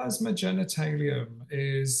 Mycoplasma genitalium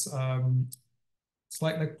is it's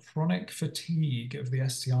like the chronic fatigue of the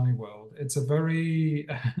STI world. It's a very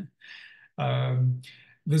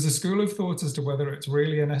there's a school of thought as to whether it's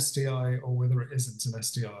really an STI or whether it isn't an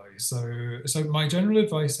STI. So my general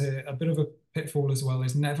advice here, a bit of a pitfall as well,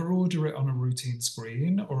 is never order it on a routine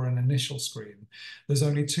screen or an initial screen. There's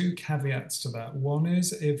only two caveats to that. One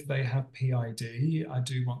is if they have PID, I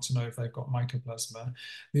do want to know if they've got mycoplasma.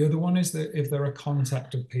 The other one is that if they're a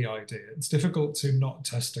contact of PID. It's difficult to not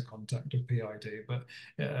test a contact of PID, but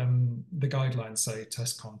the guidelines say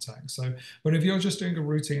test contact. So, but if you're just doing a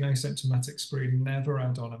routine asymptomatic screen, never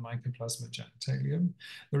add on a mycoplasma genitalium.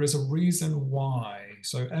 There is a reason why.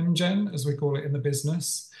 So MGen, as we call it in the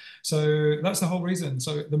business, so that's the whole reason.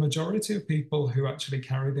 So the majority of people who actually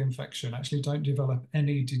carry the infection actually don't develop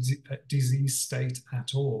any disease state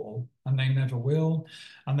at all, and they never will.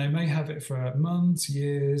 And they may have it for months,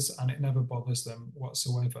 years, and it never bothers them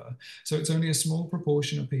whatsoever. So it's only a small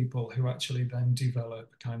proportion of people who actually then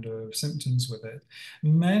develop kind of symptoms with it.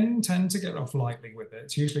 Men tend to get off lightly with it.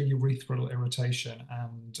 It's usually urethral irritation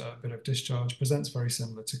and a bit of discharge. Presents very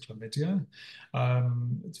similar to chlamydia.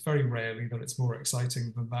 It's very rarely that it's more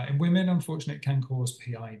exciting than that. In women, unfortunately, it can cause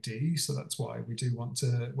PID. So that's why we do want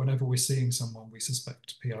to, whenever we're seeing someone we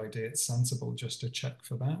suspect PID, it's sensible just to check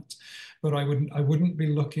for that. But I wouldn't be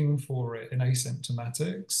looking for it in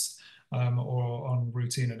asymptomatics or on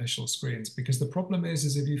routine initial screens, because the problem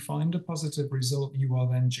is if you find a positive result, you are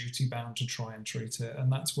then duty bound to try and treat it,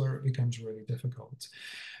 and that's where it becomes really difficult.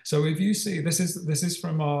 So if you see, this is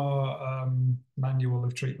from our manual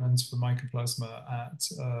of treatments for mycoplasma at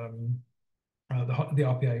the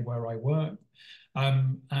RPA where I work.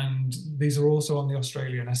 And these are also on the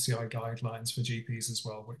Australian STI guidelines for GPs as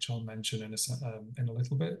well, which I'll mention in a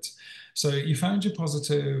little bit. So you found your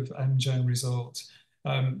positive MGen result.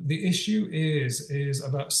 The issue is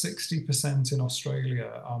about 60% in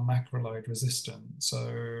Australia are macrolide resistant.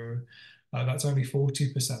 So that's only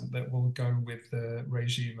 40% that will go with the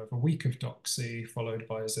regime of a week of doxy followed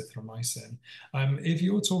by azithromycin. If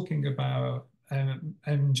you're talking about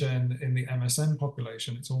MGen in the MSM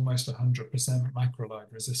population, it's almost 100% macrolide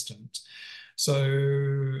resistant.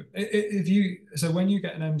 So when you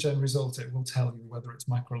get an MGen result, it will tell you whether it's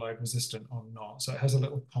macrolide resistant or not. So it has a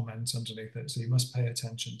little comment underneath it. So you must pay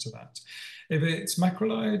attention to that. If it's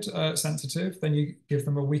macrolide sensitive, then you give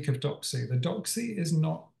them a week of doxy. The doxy is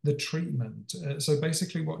not the treatment. So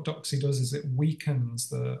basically what doxy does is it weakens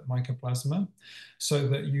the mycoplasma so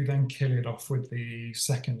that you then kill it off with the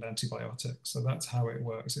second antibiotic. So that's how it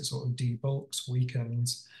works. It sort of debulks,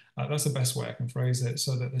 weakens. That's the best way I can phrase it,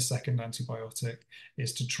 so that the second antibiotic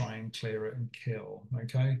is to try and clear it and kill,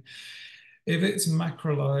 okay? If it's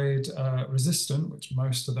macrolide resistant, which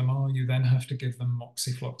most of them are, you then have to give them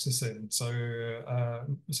moxifloxacin. So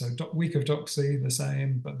week of doxy, the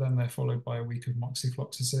same, but then they're followed by a week of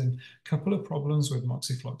moxifloxacin. Couple of problems with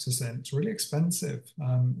moxifloxacin. It's really expensive,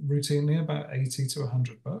 routinely about 80 to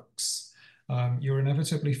 100 bucks. You're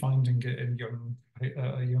inevitably finding it in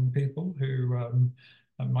young people who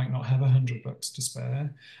might not have 100 bucks to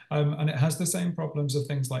spare. And it has the same problems of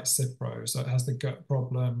things like Cipro. So it has the gut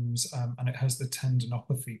problems and it has the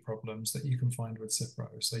tendinopathy problems that you can find with Cipro.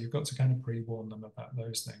 So you've got to kind of pre-warn them about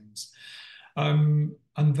those things.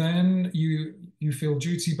 And then you feel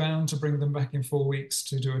duty bound to bring them back in 4 weeks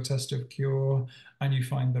to do a test of cure, and you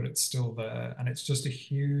find that it's still there, and it's just a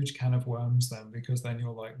huge can of worms then, because then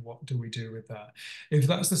you're like, what do we do with that? If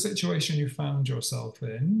that's the situation you found yourself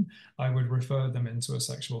in, I would refer them into a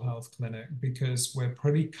sexual health clinic, because we're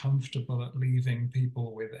pretty comfortable at leaving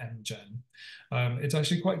people with MGen. It's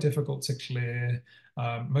actually quite difficult to clear.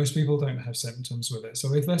 Most people don't have symptoms with it.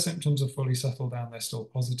 So if their symptoms are fully settled down, they're still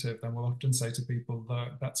positive, then we'll often say to people, look,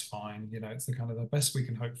 that's fine. You know, it's the kind of the best we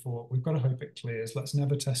can hope for. We've got to hope it clears. Let's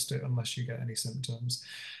never test it unless you get any symptoms.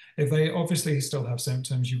 If they obviously still have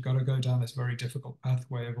symptoms, you've got to go down this very difficult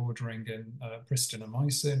pathway of ordering in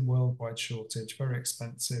pristinamycin, worldwide shortage, very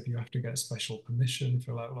expensive. You have to get special permission,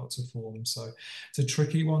 fill out lots of forms. So it's a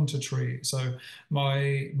tricky one to treat. So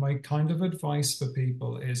my kind of advice for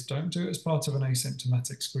people is don't do it as part of an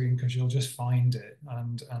asymptomatic screen, because you'll just find it.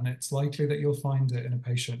 And it's likely that you'll find it in a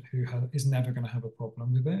patient who is never going to have a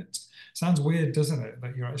problem with it. Sounds weird, doesn't it,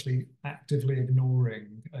 that you're actually actively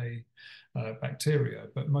ignoring a bacteria,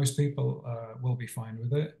 but most people will be fine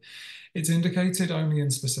with it. It's indicated only in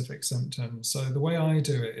specific symptoms. So the way I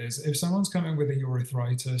do it is, if someone's coming with a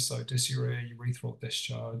urethritis, so dysuria, urethral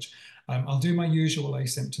discharge, I'll do my usual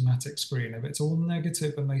asymptomatic screen. If it's all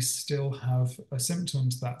negative and they still have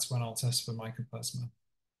symptoms, that's when I'll test for mycoplasma.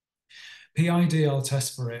 PID, I'll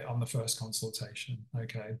test for it on the first consultation,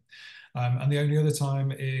 okay? And the only other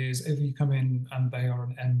time is if you come in and they are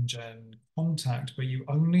an MGen contact, but you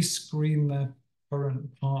only screen their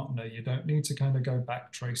current partner. You don't need to kind of go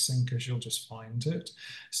back tracing because you'll just find it.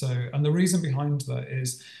 So, and the reason behind that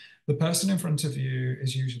is the person in front of you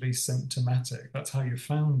is usually symptomatic. That's how you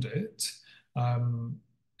found it.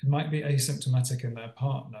 It might be asymptomatic in their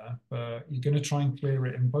partner, but you're going to try and clear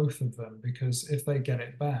it in both of them, because if they get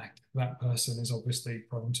it back, that person is obviously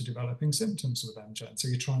prone to developing symptoms with MGen. So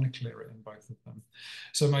you're trying to clear it in both of them.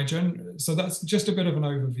 So that's just a bit of an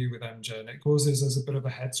overview with MGen. It causes us a bit of a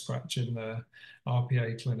head scratch in the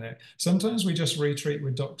RPA clinic. Sometimes we just retreat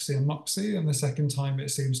with doxy and moxy, and the second time it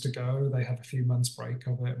seems to go, they have a few months break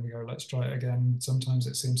of it and we go, let's try it again. Sometimes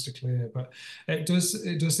it seems to clear, but it does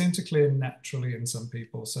seem to clear naturally in some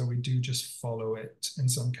people. So we do just follow it in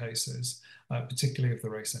some cases, particularly if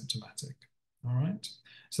they're asymptomatic. All right.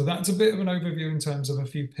 So that's a bit of an overview in terms of a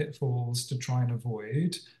few pitfalls to try and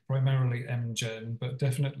avoid, primarily MGen, but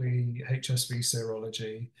definitely HSV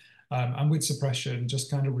serology. And with suppression, just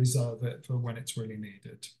kind of reserve it for when it's really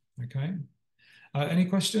needed. Okay. Any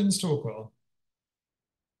questions, Torquil?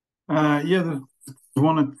 Yeah, there's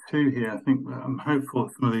one or two here. I think I'm hopeful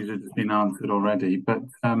some of these have just been answered already, but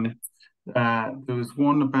there was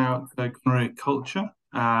one about gonorrhea culture.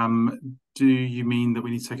 Do you mean that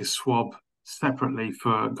we need to take a swab separately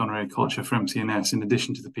for gonorrhea culture for MCNS in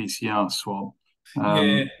addition to the PCR swab?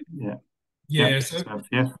 Yeah. So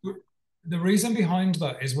yeah. The reason behind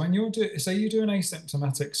that is when say you do an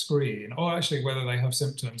asymptomatic screen, or actually whether they have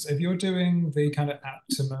symptoms, if you're doing the kind of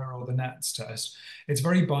aptamer or the NATS test, it's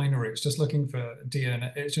very binary. It's just looking for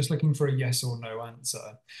DNA. It's just looking for a yes or no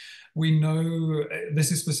answer. We know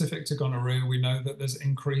this is specific to gonorrhea. We know that there's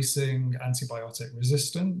increasing antibiotic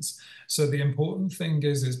resistance. So the important thing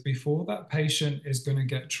is before that patient is going to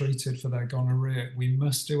get treated for their gonorrhea, we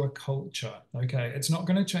must do a culture. Okay, it's not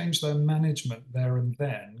going to change their management there and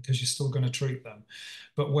then because you're still going to treat them.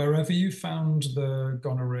 But wherever you found the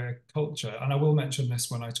gonorrhea culture, and I will mention this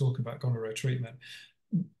when I talk about gonorrhea treatment,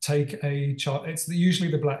 take it's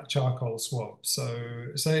usually the black charcoal swab. So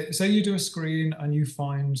say you do a screen and you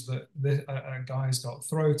find that a guy's got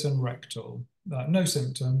throat and rectal, no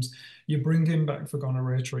symptoms, you bring him back for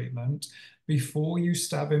gonorrhea treatment. Before you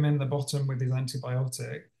stab him in the bottom with his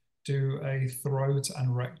antibiotic, do a throat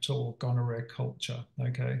and rectal gonorrhea culture,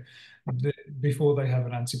 okay, before they have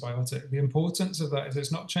an antibiotic. The importance of that is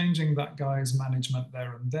it's not changing that guy's management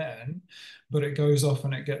there and then, but it goes off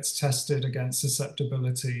and it gets tested against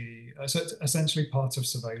susceptibility. So it's essentially part of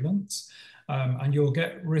surveillance. And you'll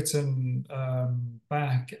get written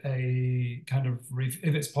back a kind of,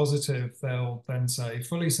 if it's positive, they'll then say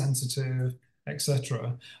fully sensitive,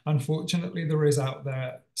 etc. Unfortunately, there is out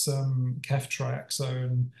there some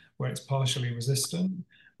ceftriaxone where it's partially resistant.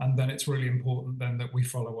 And then it's really important then that we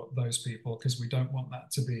follow up those people because we don't want that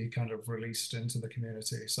to be kind of released into the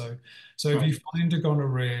community. So if you find a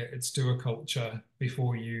gonorrhea, it's do a culture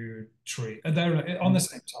before you treat. And they're on the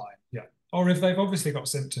same time, yeah. Or if they've obviously got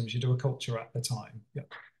symptoms, you do a culture at the time, yeah.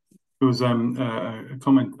 There was a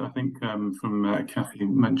comment, I think, from Kathy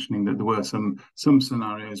mentioning that there were some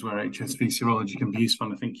scenarios where HSV serology can be useful,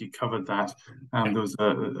 and I think you covered that. There was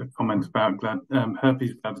a comment about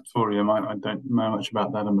herpes gladiatorium. I don't know much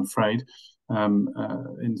about that, I'm afraid.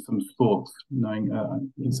 In some sports,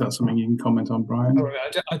 is that something you can comment on, Brian? Sorry,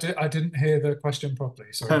 I didn't hear the question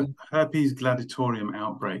properly. Sorry. Herpes gladiatorium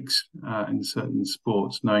outbreaks in certain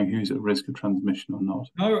sports, knowing who's at risk of transmission or not.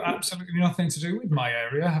 No, absolutely nothing to do with my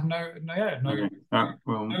area. I have no okay.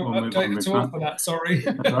 We'll move update on at all for that. Sorry.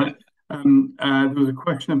 That's right. There was a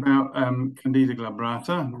question about Candida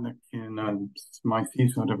glabrata,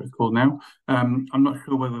 mycetes, or whatever it's called now. I'm not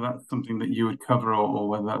sure whether that's something that you would cover or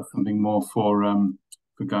whether that's something more for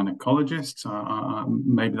gynecologists.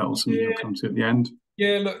 Maybe that was something you'll come to at the end.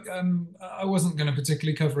 Yeah, look, I wasn't going to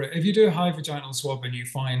particularly cover it. If you do a high vaginal swab and you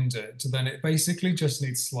find it, then it basically just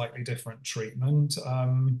needs slightly different treatment.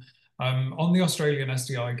 On the Australian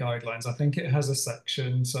STI guidelines, I think it has a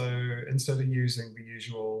section. So instead of using the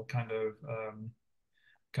usual kind of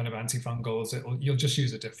antifungals, you'll just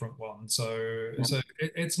use a different one. So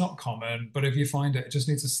it's not common, but if you find it, it just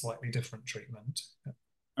needs a slightly different treatment. Yeah.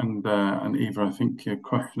 And Eva, I think your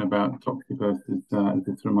question about toxic versus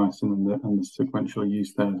azithromycin and the sequential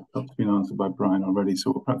use there has been answered by Brian already.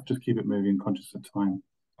 So we'll perhaps just keep it moving, conscious of time.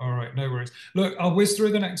 All right, no worries. Look, I'll whiz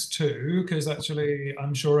through the next two because actually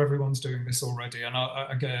I'm sure everyone's doing this already. And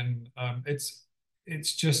again, it's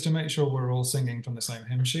just to make sure we're all singing from the same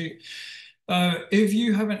hymn sheet. If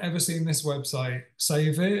you haven't ever seen this website,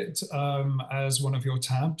 save it as one of your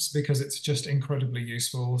tabs because it's just incredibly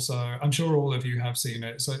useful. So I'm sure all of you have seen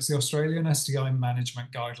it. So it's the Australian STI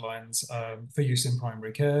Management Guidelines for use in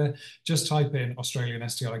primary care. Just type in Australian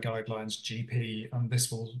STI Guidelines GP and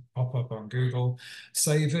this will pop up on Google.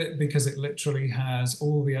 Save it because it literally has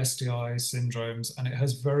all the STI syndromes and it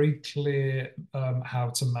has very clear how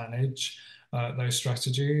to manage those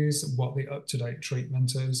strategies, what the up-to-date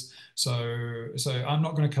treatment is. So I'm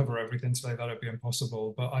not going to cover everything today, that would be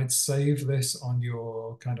impossible, but I'd save this on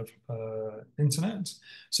your kind of internet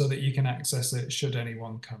so that you can access it should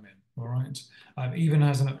anyone come in, all right? Even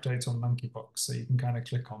has an update on monkeypox, so you can kind of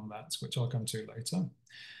click on that, which I'll come to later.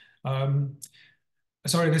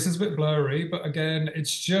 Sorry, this is a bit blurry, but again,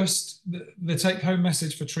 it's just the take-home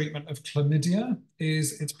message for treatment of chlamydia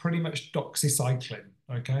is it's pretty much doxycycline,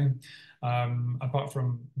 okay? Apart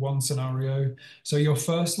from one scenario. So your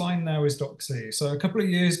first line now is doxy. So a couple of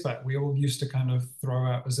years back, we all used to kind of throw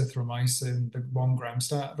out azithromycin, the 1 gram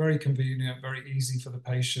stat, very convenient, very easy for the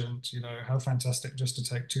patient. You know, how fantastic just to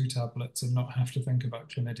take 2 tablets and not have to think about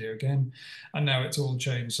chlamydia again. And now it's all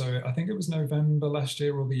changed. So I think it was November last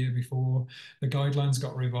year or the year before, the guidelines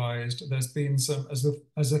got revised. There's been some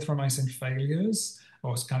azithromycin failures,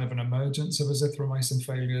 or it's kind of an emergence of azithromycin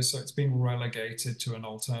failures. So it's been relegated to an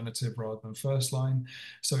alternative rather than first line.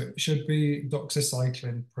 So it should be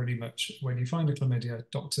doxycycline pretty much when you find a chlamydia,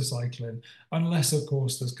 doxycycline, unless of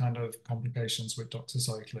course there's kind of complications with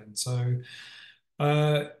doxycycline. So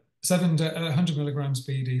 100 milligrams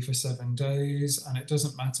BD for 7 days, and it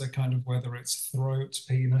doesn't matter kind of whether it's throat,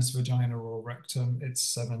 penis, vagina, or rectum, it's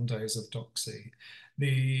 7 days of doxy.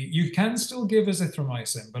 You can still give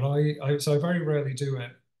azithromycin, but I very rarely do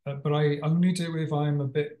it, but I only do if I'm a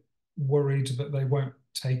bit worried that they won't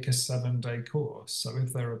take a 7-day course. So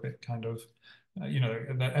if they're a bit kind of, you know,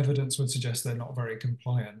 the evidence would suggest they're not very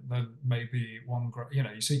compliant, then maybe you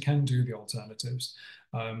know, so you can do the alternatives,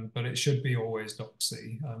 but it should be always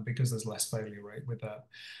doxy because there's less failure rate with that.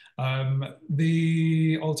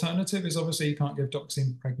 The alternative is obviously you can't give doxy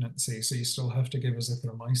in pregnancy, so you still have to give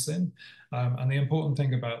azithromycin. And the important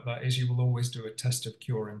thing about that is you will always do a test of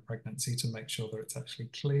cure in pregnancy to make sure that it's actually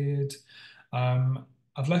cleared.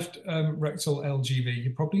 I've left rectal LGV.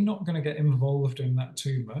 You're probably not going to get involved in that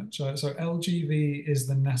too much. So LGV is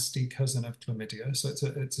the nasty cousin of chlamydia. So it's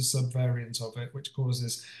a subvariant of it, which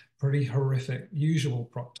causes pretty horrific usual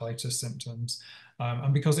proctitis symptoms.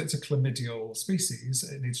 And because it's a chlamydial species,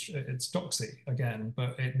 it's doxy again,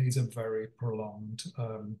 but it needs a very prolonged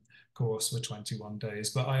course for 21 days.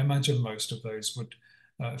 But I imagine most of those would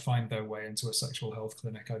find their way into a sexual health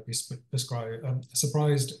clinic. I'd be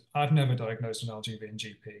surprised. I've never diagnosed an LGV in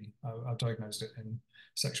GP. I've diagnosed it in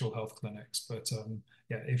sexual health clinics. But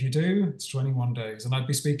yeah, if you do, it's 21 days. And I'd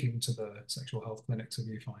be speaking to the sexual health clinics if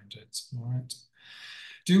you find it. All right.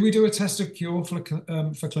 Do we do a test of cure for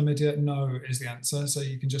chlamydia? No is the answer. So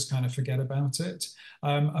you can just kind of forget about it.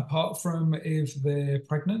 Apart from if they're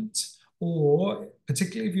pregnant, or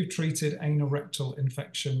particularly if you've treated anal rectal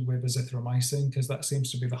infection with azithromycin, because that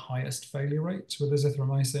seems to be the highest failure rate with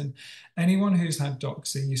azithromycin. Anyone who's had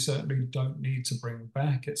doxy, you certainly don't need to bring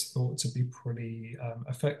back. It's thought to be pretty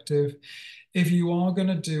effective. If you are going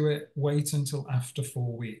to do it, wait until after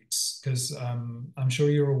 4 weeks, because I'm sure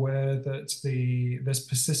you're aware that there's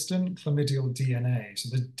persistent chlamydial DNA, so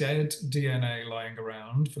there's dead DNA lying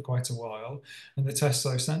around for quite a while, and the test's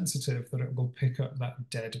so sensitive that it will pick up that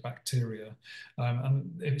dead bacteria.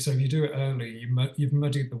 So if you do it early, you've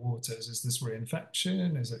muddied the waters. Is this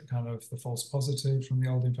reinfection? Is it kind of the false positive from the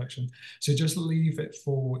old infection? So just leave it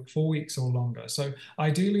for 4 weeks or longer. So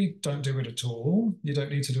ideally, don't do it at all. You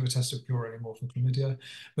don't need to do a test of cure anymore for chlamydia.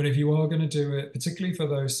 But if you are going to do it, particularly for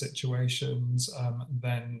those situations,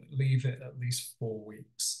 then leave it at least 4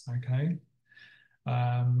 weeks, okay?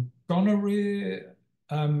 Gonorrhea,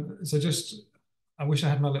 so just, I wish I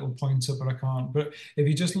had my little pointer, but I can't. But if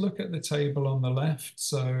you just look at the table on the left,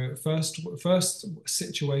 so first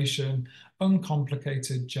situation,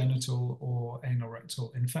 uncomplicated genital or anal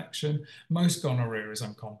rectal infection. Most gonorrhea is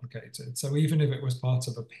uncomplicated. So even if it was part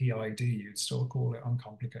of a PID, you'd still call it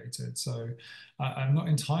uncomplicated. So I'm not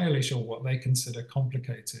entirely sure what they consider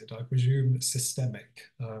complicated. I presume systemic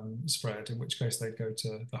spread, in which case they'd go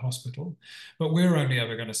to the hospital. But we're only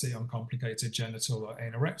ever going to see uncomplicated genital or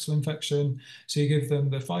anal rectal infection. So you give them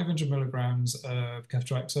the 500 milligrams of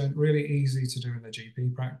ceftriaxone, really easy to do in the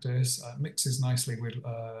GP practice, mixes nicely with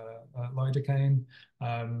lidocaine,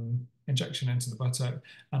 injection into the buttock,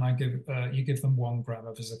 and you give them 1 gram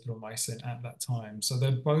of azithromycin at that time. So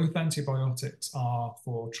they're both antibiotics are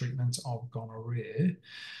for treatment of gonorrhea.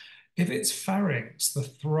 If it's pharynx, the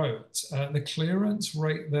throat, the clearance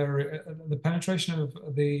rate there, the penetration of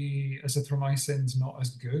the azithromycin is not as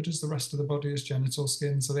good as the rest of the body as genital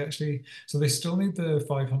skin. So they still need the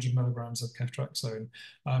 500 milligrams of ceftriaxone,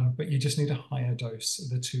 but you just need a higher dose,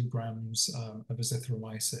 the 2 grams of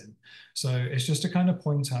azithromycin. So it's just to kind of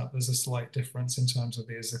point out there's a slight difference in terms of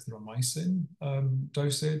the azithromycin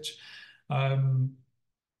dosage.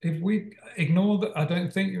 If we ignore that, I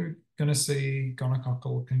don't think you're going to see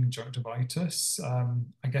gonococcal conjunctivitis.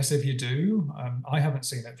 I guess if you do, I haven't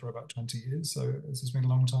seen it for about 20 years, so this has been a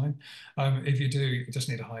long time. If you do, you just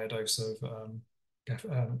need a higher dose of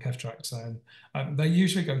ceftriaxone. They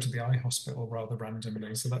usually go to the eye hospital rather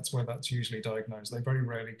randomly, so that's where that's usually diagnosed. They very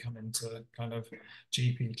rarely come into kind of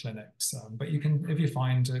GP clinics, but you can, if you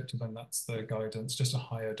find it, then that's the guidance, just a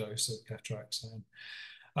higher dose of ceftriaxone.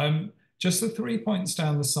 Just the 3 points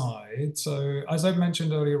down the side. So as I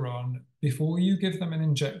mentioned earlier on, before you give them an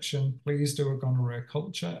injection, please do a gonorrhea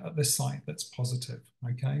culture at the site that's positive,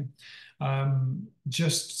 okay?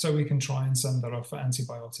 Just so we can try and send that off for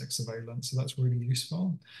antibiotic surveillance. So that's really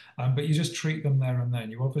useful. But you just treat them there and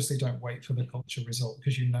then. You obviously don't wait for the culture result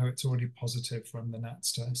because you know it's already positive from the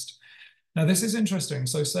NATS test. Now, this is interesting.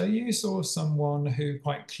 So say you saw someone who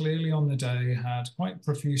quite clearly on the day had quite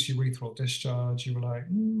profuse urethral discharge. You were like,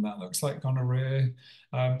 that looks like gonorrhea.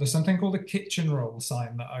 There's something called the kitchen roll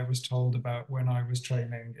sign that I was told about when I was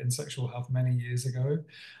training in sexual health many years ago.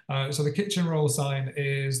 So the kitchen roll sign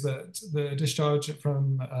is that the discharge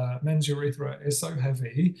from men's urethra is so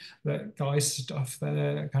heavy that guys stuff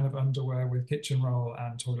their kind of underwear with kitchen roll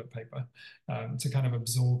and toilet paper to kind of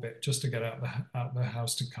absorb it, just to get out the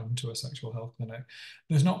house to come to a sexual health clinic.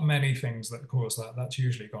 There's not many things that cause that. That's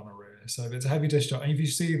usually gonorrhea. So if it's a heavy discharge, and if you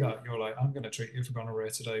see that, you're like, I'm going to treat you for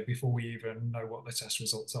gonorrhea today before we even know what the test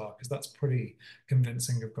results are, because that's pretty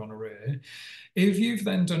convincing of gonorrhea. If you've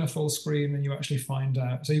then done a full screen and you actually find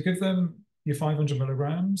out, so you give them your 500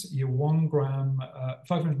 milligrams, your 1 gram,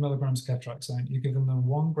 500 milligrams of ceftriaxone, you give them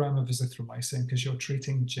 1 gram of azithromycin because you're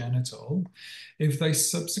treating genital. If they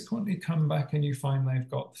subsequently come back and you find they've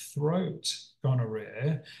got throat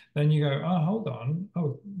gonorrhea, then you go, oh, hold on,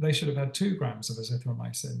 oh, they should have had 2 grams of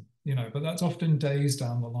azithromycin, you know, but that's often days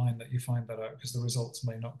down the line that you find that out because the results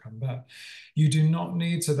may not come back. You do not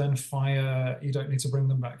need to then fire, you don't need to bring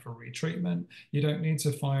them back for retreatment. You don't need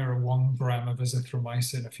to fire a 1 gram of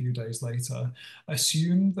azithromycin a few days later.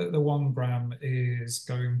 Assume that the 1 gram is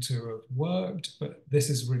going to have worked, but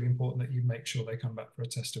this is really important that you make sure they come back for a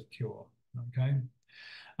test of cure, okay?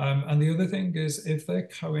 And the other thing is if they're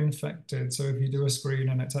co-infected, so if you do a screen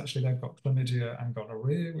and it's actually they've got chlamydia and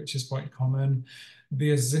gonorrhea, which is quite common, the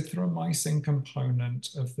azithromycin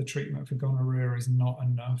component of the treatment for gonorrhea is not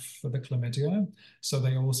enough for the chlamydia. So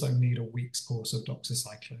they also need a week's course of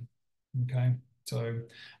doxycycline, okay? So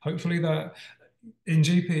hopefully that, in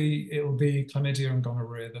GP, it'll be chlamydia and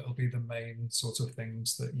gonorrhea that'll be the main sort of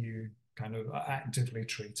things that you kind of are actively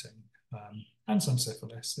treating. And some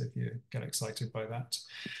syphilis if you get excited by that.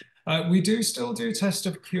 We do still do test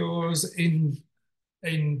of cures in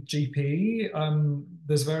GP.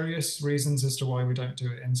 There's various reasons as to why we don't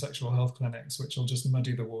do it in sexual health clinics, which will just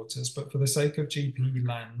muddy the waters. But for the sake of GP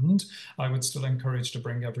land, I would still encourage to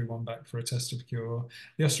bring everyone back for a test of cure.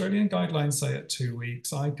 The Australian guidelines say at 2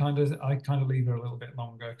 weeks. I kind of leave it a little bit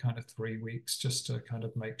longer, kind of 3 weeks, just to kind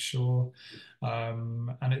of make sure.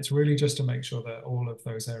 And it's really just to make sure that all of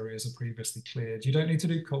those areas are previously cleared. You don't need to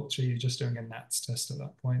do culture, you're just doing a NATS test at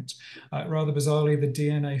that point. Rather bizarrely, the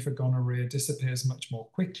DNA for gonorrhea disappears much more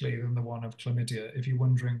quickly than the one of chlamydia, if you're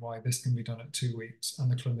wondering why this can be done at 2 weeks and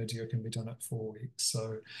the chlamydia can be done at 4 weeks.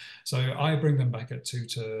 So I bring them back at 2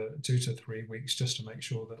 to 3 weeks just to make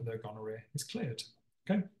sure that their gonorrhea is cleared.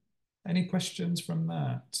 Okay. Any questions from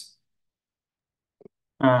that?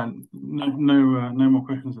 No more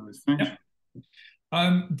questions at this stage. Yep.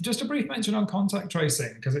 Just a brief mention on contact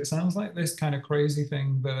tracing, because it sounds like this kind of crazy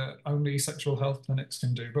thing that only sexual health clinics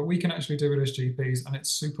can do, but we can actually do it as GPs, and it's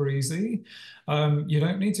super easy. You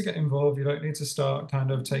don't need to get involved. You don't need to start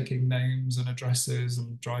kind of taking names and addresses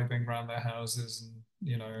and driving around their houses and,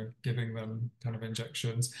 you know, giving them kind of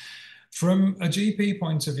injections. From a GP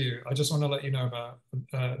point of view, I just want to let you know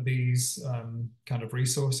about these kind of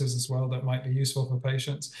resources as well that might be useful for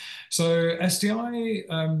patients. So STI,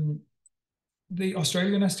 the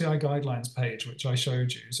Australian STI guidelines page, which I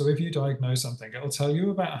showed you. So if you diagnose something, it'll tell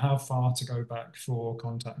you about how far to go back for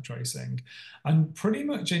contact tracing. And pretty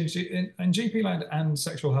much in GP land and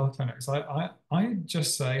sexual health clinics, I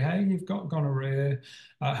just say, hey, you've got gonorrhea,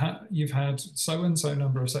 you've had so-and-so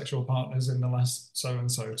number of sexual partners in the last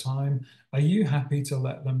so-and-so time. Are you happy to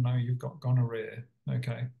let them know you've got gonorrhea?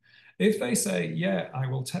 Okay. If they say, yeah, I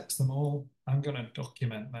will text them all, I'm going to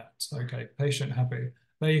document that. Okay, patient happy.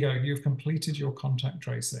 There you go. You've completed your contact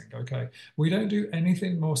tracing. Okay. We don't do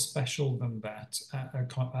anything more special than that at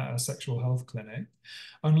a sexual health clinic,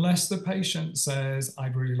 unless the patient says,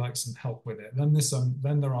 I'd really like some help with it.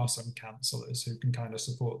 Then there are some counsellors who can kind of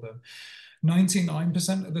support them.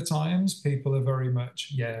 99% of the times, people are very much,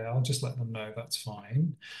 yeah, I'll just let them know, that's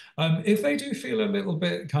fine. If they do feel a little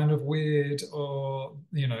bit kind of weird or,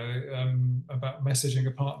 about messaging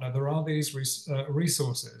a partner, there are these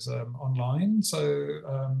resources online.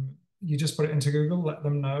 So you just put it into Google, let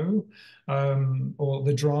them know, or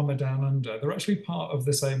the Drama Down Under. They're actually part of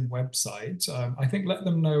the same website. I think Let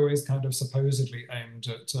Them Know is kind of supposedly aimed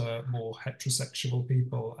at more heterosexual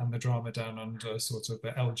people, and the Drama Down Under sort of the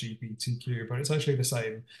LGBTQ, but it's actually the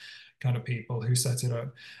same kind of people who set it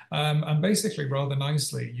up. And basically, rather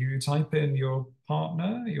nicely, you type in your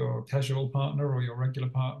partner, your casual partner or your regular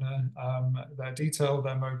partner, their detail,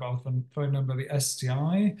 their mobile phone number, the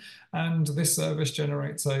STI, and this service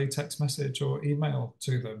generates a text message or email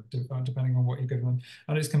to them, depending on what you give them,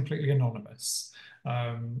 and it's completely anonymous.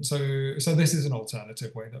 So this is an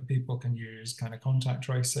alternative way that people can use kind of contact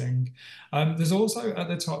tracing. There's also at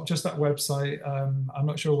the top just that website. I'm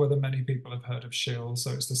not sure whether many people have heard of SHIL.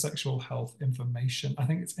 So it's the Sexual Health Information. I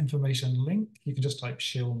think it's Information Link. You can just type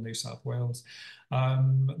SHIL New South Wales.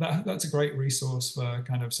 That's a great resource for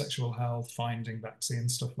kind of sexual health, finding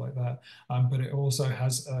vaccines, stuff like that. But it also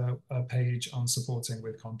has a page on supporting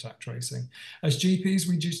with contact tracing. As GPs,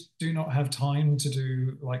 we just do not have time to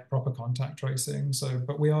do like proper contact tracing.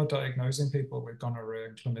 But we are diagnosing people with gonorrhea,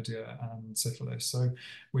 chlamydia, and syphilis. So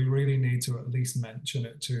we really need to at least mention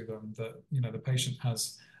it to them that, the patient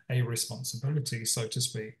has a responsibility, so to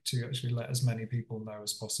speak, to actually let as many people know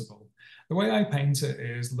as possible. The way I paint it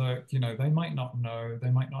is, look, they might not know,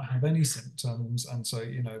 they might not have any symptoms, and so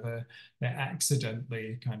they're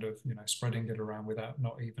accidentally kind of spreading it around without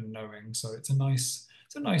not even knowing. So it's a nice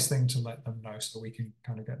thing to let them know so we can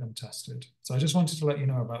kind of get them tested. So I just wanted to let you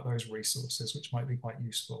know about those resources, which might be quite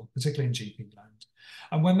useful, particularly in GP land.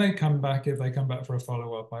 And when they come back, if they come back for a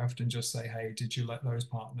follow-up, I often just say, hey, did you let those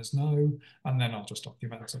partners know? And then I'll just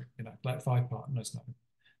document it, let 5 partners know.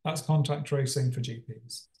 That's contact tracing for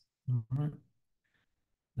GPs. All right.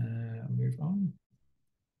 Move on.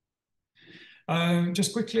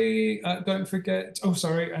 Just quickly, don't forget,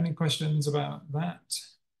 any questions about that?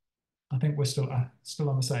 I think we're still on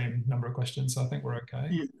the same number of questions, so I think we're okay.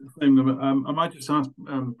 Yeah, same number. I might just ask,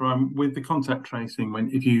 Brian, with the contact tracing,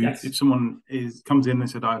 if someone comes in and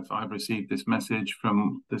said, I've received this message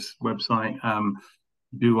from this website,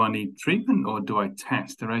 do I need treatment or do I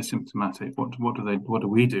test? They're asymptomatic. What do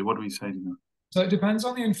we do? What do we say to them? So it depends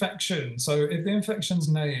on the infection. So if the infection's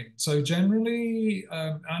named, so generally,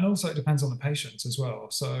 and also it depends on the patient as well.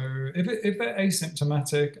 So if they're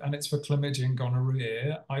asymptomatic and it's for chlamydia and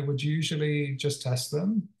gonorrhea, I would usually just test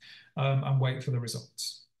them and wait for the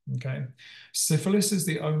results. Okay. Syphilis is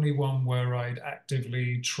the only one where I'd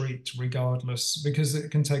actively treat regardless, because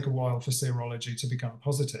it can take a while for serology to become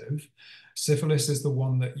positive. Syphilis is the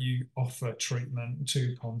one that you offer treatment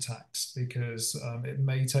to contacts, because it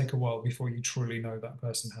may take a while before you truly know that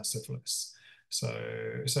person has syphilis. So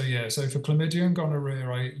for chlamydia and gonorrhea,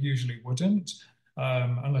 I usually wouldn't,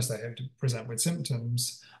 unless they have to present with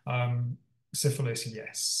symptoms. Syphilis,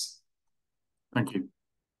 yes. Thank you.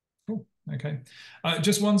 Cool. Okay.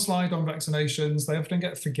 Just one slide on vaccinations. They often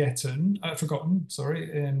get forgotten,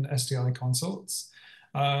 in STI consults.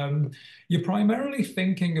 You're primarily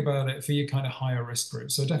thinking about it for your kind of higher risk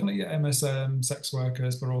groups. So definitely your MSM, sex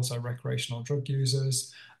workers, but also recreational drug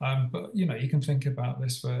users. But you can think about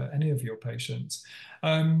this for any of your patients.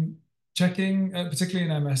 Checking,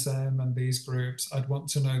 particularly in MSM and these groups, I'd want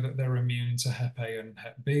to know that they're immune to Hep A and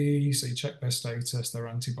Hep B. So you check their status, their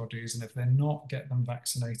antibodies, and if they're not, get them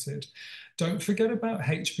vaccinated. Don't forget about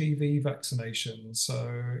HPV vaccinations.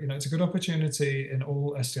 So, it's a good opportunity in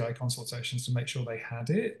all STI consultations to make sure they had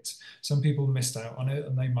it. Some people missed out on it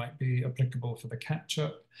and they might be applicable for the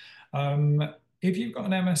catch-up. If you've got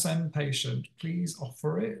an MSM patient, please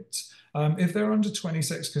offer it. If they're under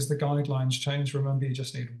 26, because the guidelines change, remember you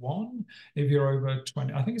just need 1. If you're over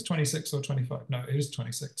 20, I think it's 26 or 25. No, it is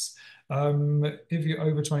 26. If you're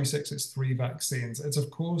over 26, it's 3 vaccines. It's of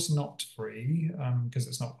course not free because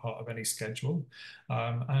it's not part of any schedule.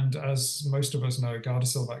 And as most of us know,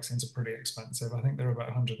 Gardasil vaccines are pretty expensive. I think they're about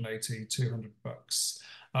 180, 200 bucks.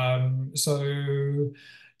 So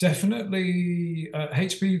Definitely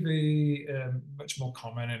HPV, much more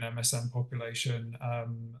common in MSM population,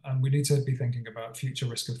 and we need to be thinking about future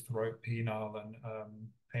risk of throat, penile, and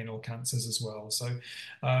anal cancers as well. So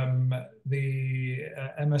the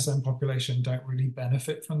MSM population don't really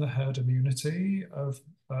benefit from the herd immunity of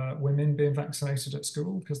women being vaccinated at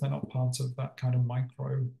school because they're not part of that kind of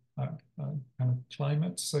micro kind of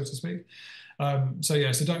climate, so to speak. So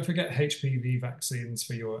yeah, so don't forget HPV vaccines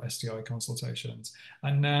for your STI consultations.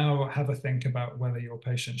 And now have a think about whether your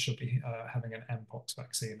patient should be having an Mpox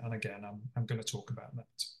vaccine. And again, I'm going to talk about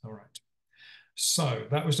that. All right. So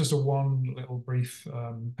that was just a one little brief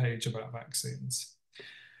page about vaccines.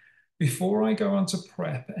 Before I go on to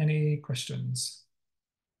PrEP, any questions?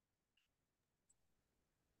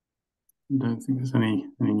 I don't think there's any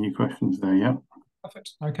new questions there yet.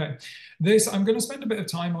 Perfect. Okay. I'm going to spend a bit of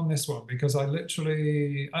time on this one because I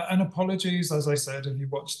literally, and apologies, as I said, if you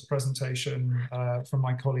watched the presentation from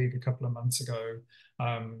my colleague a couple of months ago,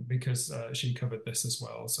 because she covered this as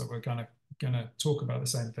well. So we're going to talk about the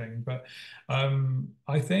same thing. But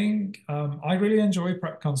I think I really enjoy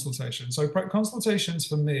PrEP consultations. So PrEP consultations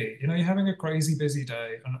for me, you're having a crazy busy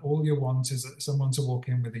day and all you want is someone to walk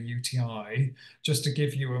in with a UTI just to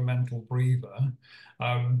give you a mental breather.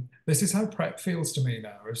 This is how PrEP feels to me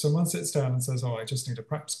now. If someone sits down and says, oh, I just need a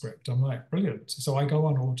PrEP script, I'm like, brilliant. So I go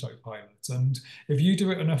on autopilot. And if you do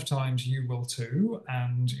it enough times, you will too.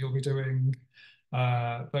 And you'll be doing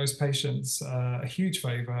those patients a huge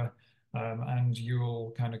favor. And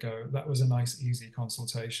you'll kind of go, that was a nice, easy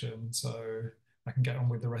consultation. So I can get on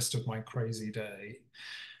with the rest of my crazy day.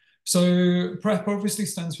 So PrEP obviously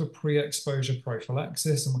stands for pre-exposure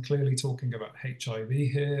prophylaxis, and we're clearly talking about HIV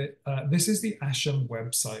here. This is the ASHM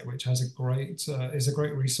website, which has is a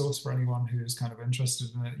great resource for anyone who's kind of interested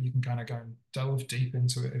in it. You can kind of go and delve deep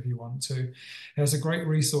into it if you want to. It has a great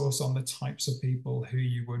resource on the types of people who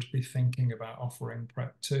you would be thinking about offering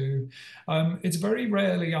PrEP to. It's very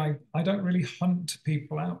rarely, I don't really hunt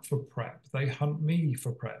people out for PrEP. They hunt me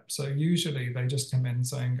for PrEP. So usually they just come in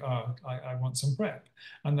saying, oh, I want some PrEP.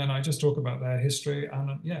 And then I just talk about their history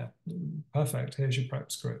and yeah, perfect, here's your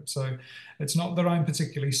PrEP script. So it's not that I'm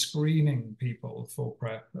particularly screening people for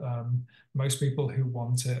PrEP. Most people who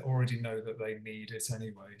want it already know that they need it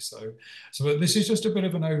anyway. So this is just a bit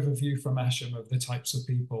of an overview from ASHM of the types of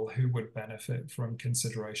people who would benefit from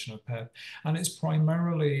consideration of PrEP. And it's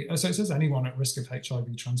primarily, so it says anyone at risk of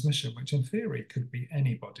HIV transmission, which in theory could be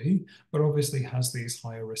anybody, but obviously has these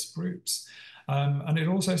higher risk groups. And it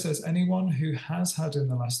also says anyone who has had in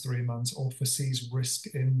the last 3 months or foresees risk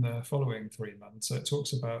in the following 3 months. So it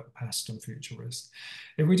talks about past and future risk.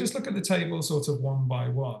 If we just look at the table sort of one by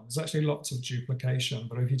one, there's actually lots of duplication.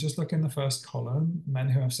 But if you just look in the first column, men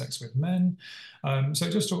who have sex with men. So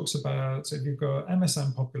it just talks about if you've got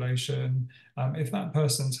MSM population, if that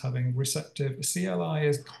person's having receptive, CLI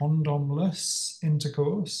is condomless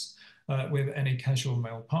intercourse with any casual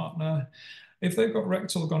male partner. If they've got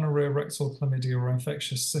rectal gonorrhea, rectal chlamydia, or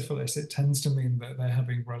infectious syphilis, it tends to mean that they're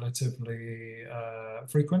having relatively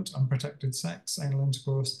frequent unprotected sex, anal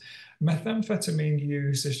intercourse. Methamphetamine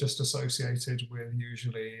use is just associated with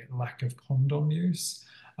usually lack of condom use.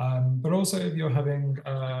 But also if you're having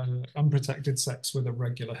unprotected sex with a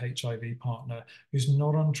regular HIV partner who's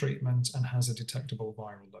not on treatment and has a detectable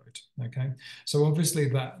viral load, okay? So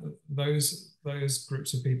obviously those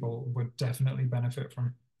groups of people would definitely benefit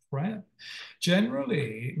from PrEP.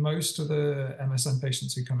 Generally, most of the MSM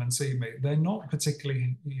patients who come and see me, they're not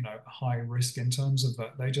particularly, high risk in terms of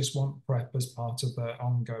that. They just want PrEP as part of their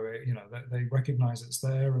ongoing, they recognize it's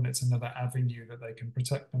there and it's another avenue that they can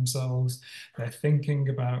protect themselves. They're thinking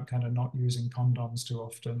about kind of not using condoms too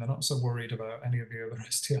often. They're not so worried about any of the other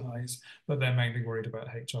STIs, but they're mainly worried about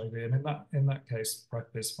HIV. And in that case, PrEP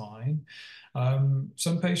is fine.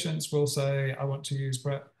 Some patients will say, I want to use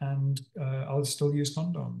PrEP and I'll still use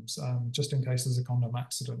condoms. Just in case there's a condom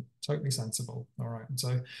accident. Totally sensible. All right.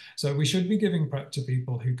 So we should be giving PrEP to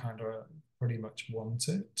people who kind of pretty much want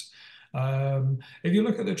it. If you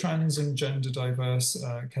look at the trans and gender diverse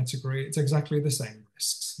category, it's exactly the same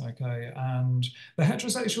risks, okay? And the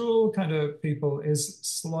heterosexual kind of people is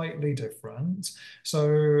slightly different. So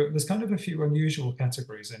there's kind of a few unusual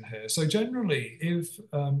categories in here. So generally, if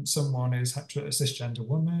someone is a cisgender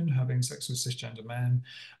woman having sex with cisgender men,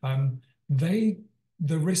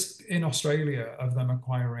 the risk in Australia of them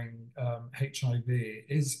acquiring HIV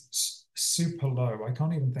is super low. I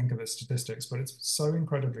can't even think of the statistics, but it's so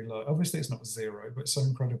incredibly low. Obviously, it's not zero, but so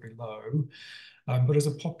incredibly low. But as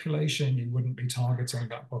a population, you wouldn't be targeting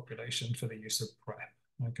that population for the use of PrEP.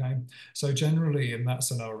 Okay, so generally in that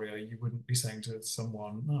scenario, you wouldn't be saying to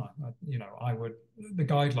someone, the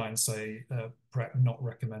guidelines say PrEP not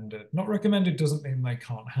recommended. Not recommended doesn't mean they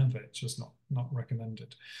can't have it, just not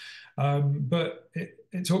recommended. But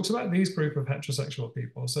it talks about these group of heterosexual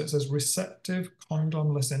people. So it says receptive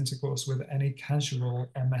condomless intercourse with any casual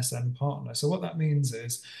MSM partner. So what that means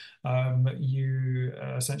is you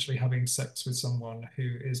essentially having sex with someone who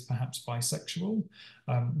is perhaps bisexual.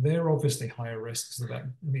 They're obviously higher risk, so that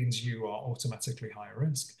means you are automatically higher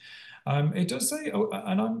risk. It does say,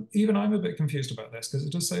 and I'm a bit confused about this, because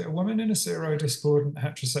it does say a woman in a serodiscordant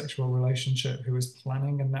heterosexual relationship who is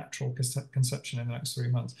planning a natural conception in the next 3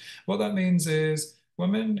 months. What that means is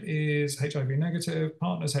woman is HIV negative,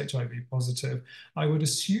 partner's HIV positive. I would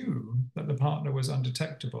assume that the partner was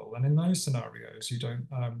undetectable, and in those scenarios, you don't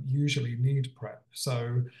usually need PrEP.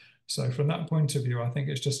 So from that point of view, I think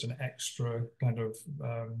it's just an extra kind of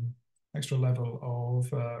extra level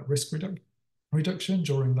of risk reduction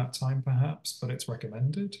during that time, perhaps, but it's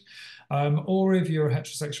recommended. Or if you're a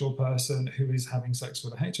heterosexual person who is having sex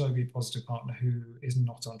with a HIV positive partner who is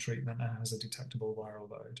not on treatment and has a detectable viral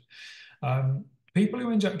load. People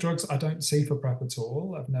who inject drugs, I don't see for PrEP at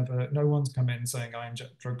all. No one's come in saying I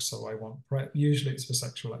inject drugs, so I want PrEP. Usually it's for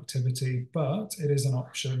sexual activity, but it is an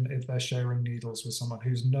option if they're sharing needles with someone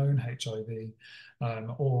who's known HIV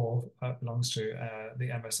or belongs to the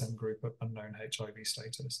MSM group of unknown HIV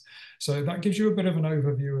status. So that gives you a bit of an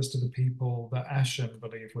overview as to the people that Ashen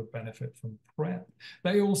believe would benefit from PrEP.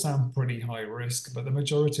 They all sound pretty high risk, but the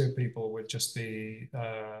majority of people would just be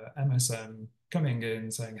MSM coming in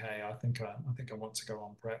saying, hey, I think I want to go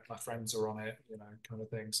on PrEP. My friends are on it, you know, kind of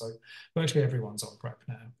thing. So virtually everyone's on PrEP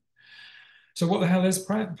now. So what the hell is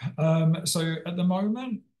PrEP? So at the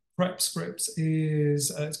moment, PrEP scripts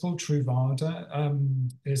is, it's called Truvada,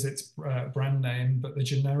 is its brand name, but the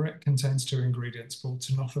generic contains 2 ingredients called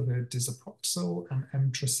tenofovir disoproxil and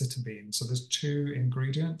emtricitabine. So there's 2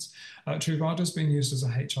 ingredients. Truvada's been used as a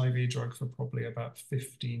HIV drug for probably about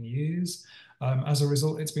 15 years. As a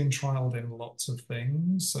result, it's been trialed in lots of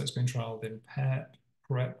things. So it's been trialed in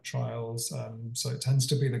PrEP trials. So it tends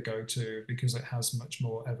to be the go-to because it has much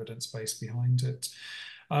more evidence base behind it.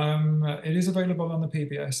 It is available on the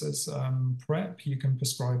PBS as PrEP. You can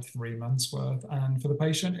prescribe 3 months worth, and for the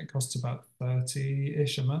patient, it costs about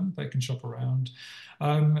 30-ish a month. They can shop around.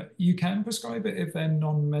 You can prescribe it if they're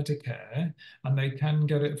non-Medicare, and they can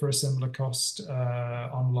get it for a similar cost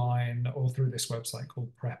online or through this website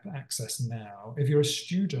called PrEP Access Now. If you're a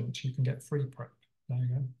student, you can get free PrEP. There you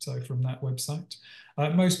go. So from that website,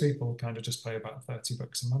 most people kind of just pay about $30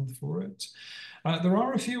 a month for it. There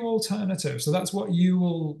are a few alternatives. So that's what you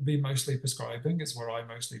will be mostly prescribing. It's where I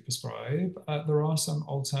mostly prescribe. There are some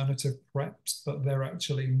alternative PrEPs, but they're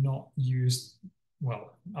actually not used,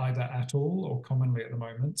 well, either at all or commonly at the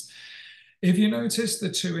moment. If you notice the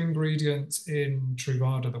 2 ingredients in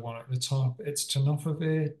Truvada, the one at the top, it's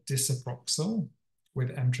tenofovir disoproxil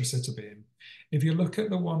with emtricitabine. If you look at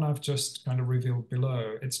the one I've just kind of revealed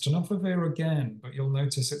below, it's tenofovir again, but you'll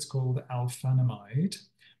notice it's called alphanamide,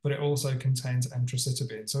 but it also contains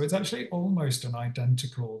emtricitabine. So it's actually almost an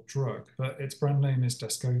identical drug, but its brand name is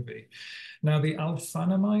Descovy. Now, the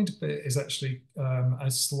alphanamide bit is actually a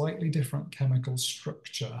slightly different chemical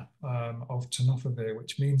structure of tenofovir,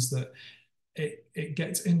 which means that it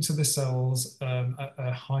gets into the cells at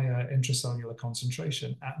a higher intracellular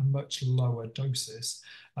concentration at much lower doses.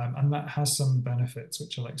 And that has some benefits,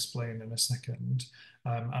 which I'll explain in a second.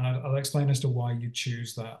 And I'll explain as to why you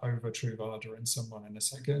choose that over Truvada in someone in a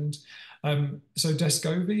second. So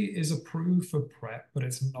Descovy is approved for PrEP, but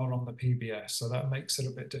it's not on the PBS. So that makes it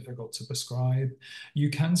a bit difficult to prescribe. You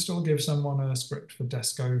can still give someone a script for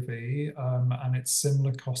Descovy, and it's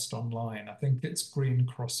similar cost online. I think it's Green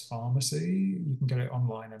Cross Pharmacy. You can get it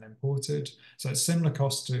online and imported. So it's similar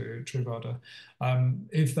cost to Truvada.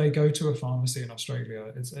 If they go to a pharmacy in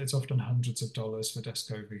Australia, it's often hundreds of dollars for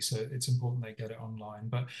Descovy. So it's important they get it online.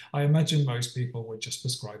 But I imagine most people would just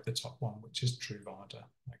prescribe the top one, which is Truvada.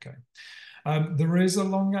 Okay. There is a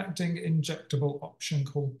long-acting injectable option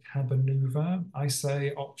called Cabenuva. I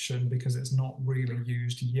say option because it's not really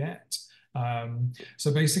used yet.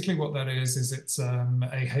 So basically what that is it's a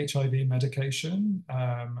HIV medication,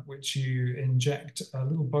 which you inject a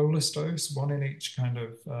little bolus dose, 1 in each kind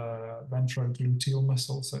of ventrogluteal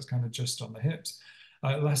muscle. So it's kind of just on the hips.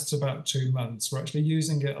 It lasts about 2 months. We're actually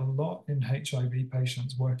using it a lot in HIV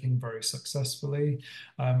patients, working very successfully.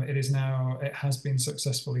 It has been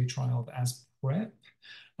successfully trialed as PrEP.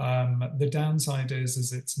 The downside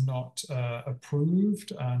is it's not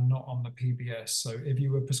approved and not on the PBS. So if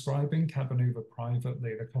you were prescribing Cabenuva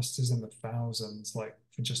privately, the cost is in the thousands, like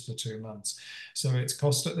for just the 2 months. So its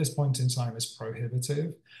cost at this point in time is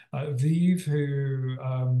prohibitive. Vive, who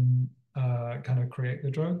kind of create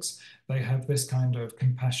the drugs, they have this kind of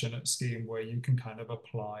compassionate scheme where you can kind of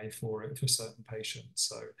apply for it for certain patients.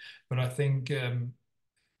 So, but I think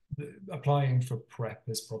applying for PrEP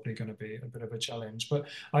is probably going to be a bit of a challenge. But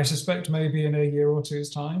I suspect maybe in a year or two's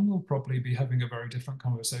time, we'll probably be having a very different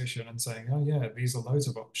conversation and saying, oh yeah, these are loads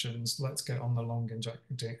of options. Let's get on the long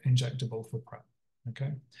injectable for PrEP.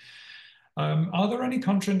 Okay. Are there any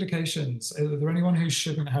contraindications? Are there anyone who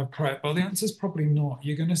shouldn't have PrEP? Well, the answer is probably not.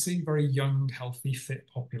 You're going to see very young, healthy, fit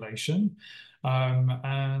population.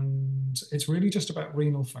 And it's really just about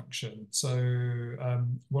renal function. So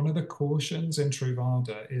one of the cautions in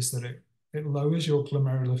Truvada is that it lowers your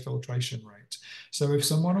glomerular filtration rate. So if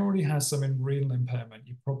someone already has some renal impairment,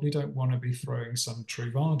 you probably don't want to be throwing some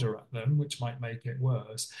Truvada at them, which might make it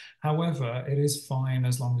worse. However, it is fine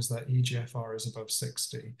as long as their EGFR is above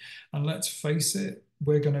 60. And let's face it,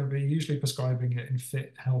 we're going to be usually prescribing it in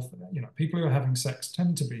fit, healthy. You know, people who are having sex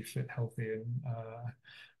tend to be fit, healthy,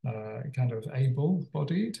 and kind of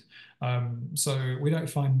able-bodied. So we don't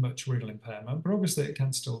find much renal impairment, but obviously it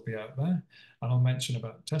can still be out there. And I'll mention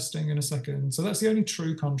about testing in a second. So that's the only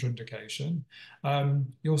true contraindication.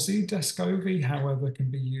 You'll see Descovy, however,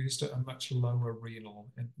 can be used at a much lower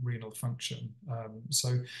renal function.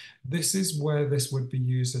 So this is where this would be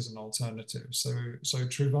used as an alternative. So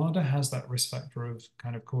Truvada has that risk factor of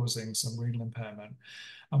kind of causing some renal impairment.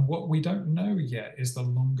 And what we don't know yet is the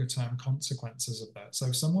longer term consequences of that. So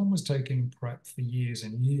if someone was taking PrEP for years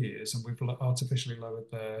and years and we've artificially lowered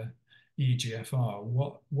their EGFR,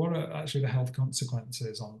 what are actually the health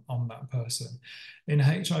consequences on that person? In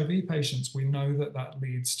HIV patients, we know that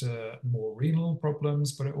leads to more renal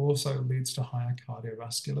problems, but it also leads to higher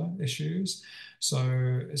cardiovascular issues. So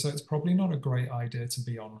it's probably not a great idea to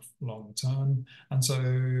be on long term. And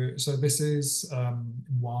so this is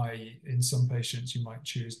why in some patients you might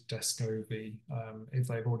choose Descovy if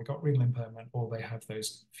they've already got renal impairment or they have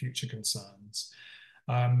those future concerns.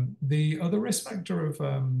 The other risk factor of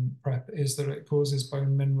PrEP is that it causes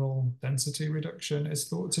bone mineral density reduction. It's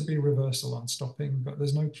thought to be reversal on stopping, but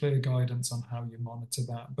there's no clear guidance on how you monitor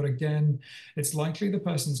that. But again, it's likely the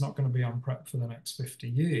person's not going to be on PrEP for the next 50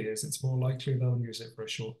 years. It's more likely they'll use it for a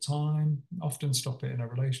short time, often stop it in a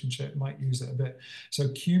relationship, might use it a bit. So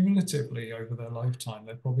cumulatively over their lifetime,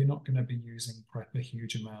 they're probably not going to be using PrEP a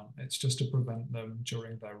huge amount. It's just to prevent them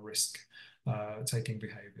during their risk taking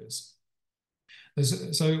behaviors.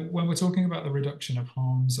 So when we're talking about the reduction of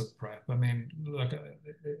harms of PrEP, I mean, look,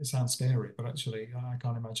 it sounds scary, but actually I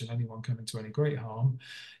can't imagine anyone coming to any great harm.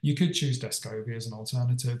 You could choose Descovy as an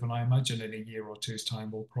alternative, and I imagine in a year or two's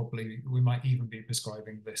time, we might even be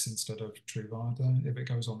prescribing this instead of Truvada if it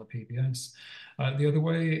goes on the PBS. The other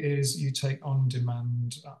way is you take on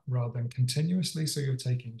demand rather than continuously, so you're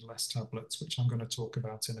taking less tablets, which I'm going to talk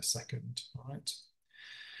about in a second. All right.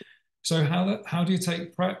 So how do you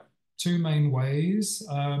take PrEP? Two main ways.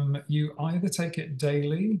 You either take it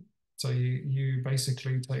daily, so you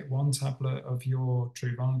basically take one tablet of your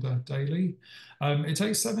Truvada daily. It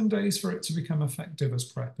takes 7 days for it to become effective as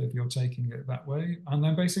PrEP if you're taking it that way. And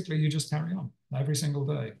then basically you just carry on every single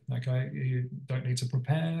day, okay? You don't need to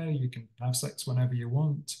prepare, you can have sex whenever you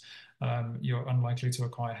want. You're unlikely to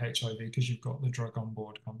acquire HIV because you've got the drug on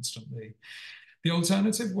board constantly. The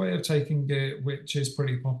alternative way of taking it, which is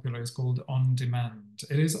pretty popular, is called on-demand.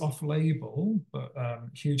 It is off-label, but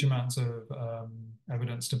huge amounts of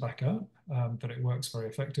evidence to back up that it works very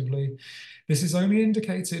effectively. This is only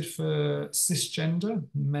indicated for cisgender,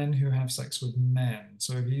 men who have sex with men.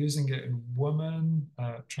 So if you're using it in woman,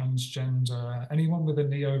 transgender, anyone with a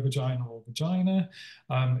neovaginal or vagina,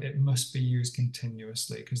 it must be used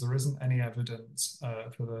continuously because there isn't any evidence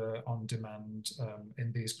for the on-demand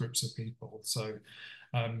in these groups of people. So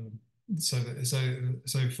for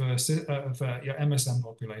your MSM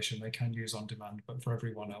population, they can use on demand, but for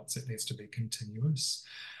everyone else, it needs to be continuous.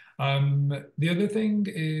 The other thing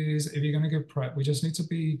is, if you're going to give PrEP, we just need to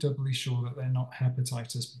be doubly sure that they're not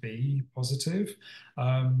hepatitis B positive.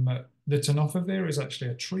 The tenofovir is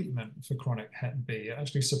actually a treatment for chronic hep B. It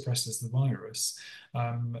actually suppresses the virus.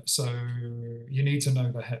 So you need to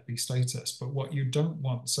know the hep B status. But what you don't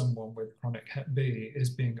want someone with chronic hep B is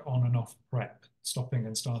being on and off PrEP, stopping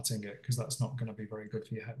and starting it, because that's not going to be very good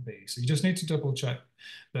for your hep B. So you just need to double check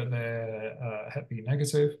that they're hep B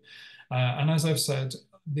negative. And as I've said,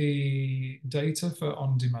 the data for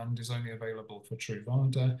on-demand is only available for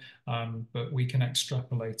Truvada, but we can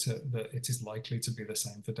extrapolate it that it is likely to be the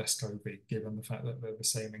same for Descovy, given the fact that they're the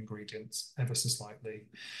same ingredients ever so slightly.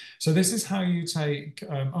 So this is how you take,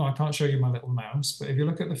 I can't show you my little mouse, but if you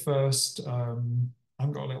look at the first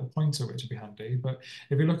haven't got a little pointer, which would be handy, but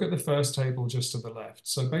if you look at the first table just to the left,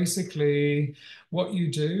 so basically what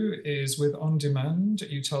you do is with on demand,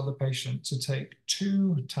 you tell the patient to take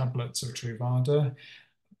 2 tablets of Truvada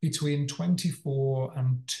between 24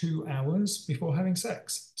 and 2 hours before having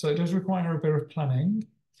sex. So it does require a bit of planning.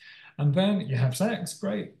 And then you have sex,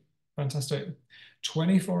 great, fantastic.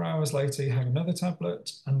 24 hours later, you have another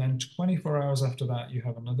tablet, and then 24 hours after that, you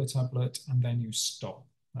have another tablet, and then you stop.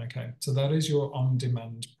 Okay, so that is your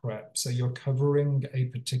on-demand PrEP. So you're covering a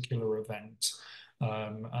particular event,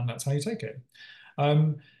 and that's how you take it.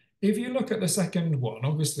 If you look at the second one,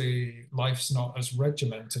 obviously life's not as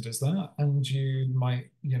regimented as that, and you might,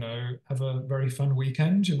 have a very fun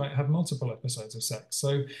weekend. You might have multiple episodes of sex.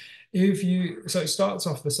 So it starts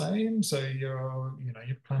off the same. So you're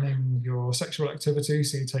planning your sexual activity.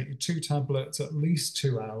 So you take your 2 tablets, at least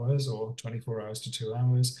 2 hours or 24 hours to 2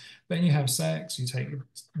 hours. Then you have sex. You take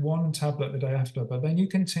 1 tablet the day after, but then you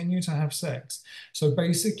continue to have sex. So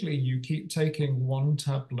basically, you keep taking 1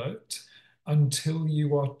 tablet until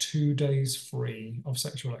you are 2 days free of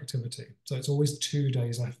sexual activity. So it's always 2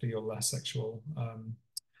 days after your last sexual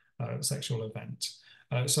event.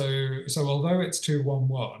 So although it's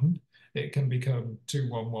 2-1-1, it can become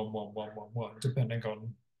 2-1-1-1-1-1-1, depending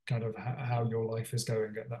on kind of how your life is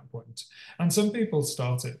going at that point. And some people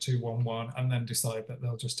start at 2-1-1 and then decide that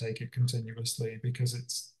they'll just take it continuously because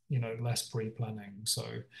it's less pre-planning. So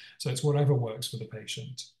it's whatever works for the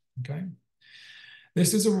patient. Okay.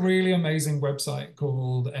 This is a really amazing website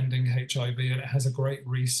called Ending HIV, and it has a great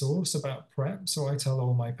resource about PrEP. So I tell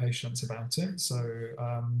all my patients about it. So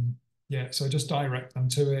so just direct them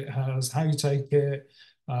to it. It has how you take it,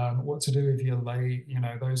 what to do if you're late,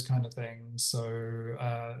 those kind of things. So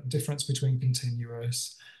difference between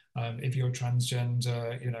continuous, if you're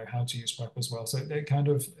transgender, how to use PrEP as well. So it kind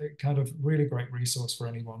of really great resource for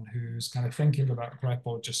anyone who's kind of thinking about PrEP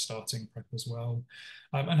or just starting PrEP as well,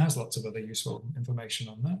 and has lots of other useful information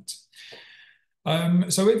on that.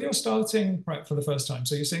 So if you're starting PrEP for the first time,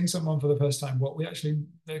 so you're seeing someone for the first time,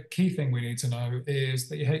 the key thing we need to know is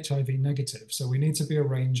that you're HIV negative. So we need to be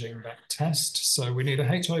arranging that test. So we need a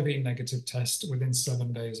HIV negative test within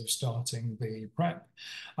 7 days of starting the PrEP.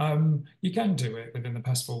 You can do it within the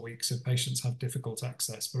past 4 weeks if patients have difficult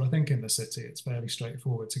access, but I think in the city, it's fairly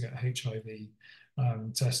straightforward to get a HIV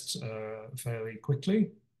test fairly quickly.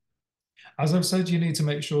 As I've said, you need to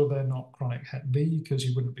make sure they're not chronic Hep B because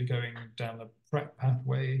you wouldn't be going down the PrEP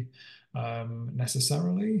pathway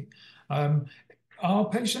necessarily. Our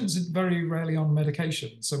patients are very rarely on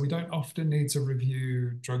medication, so we don't often need to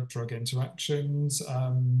review drug-drug interactions.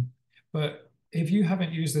 But if you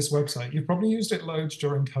haven't used this website, you've probably used it loads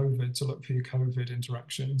during COVID to look for your COVID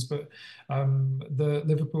interactions, but the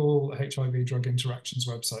Liverpool HIV drug interactions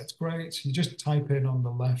website's great. You just type in on the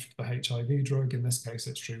left the HIV drug, in this case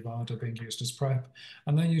it's Truvada being used as PrEP,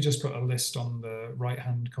 and then you just put a list on the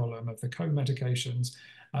right-hand column of the co-medications,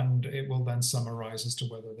 and it will then summarize as to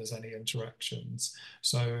whether there's any interactions.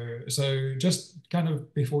 So just kind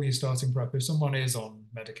of before you're starting PrEP, if someone is on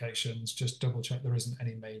medications, just double check there isn't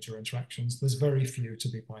any major interactions. There's very few, to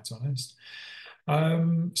be quite honest.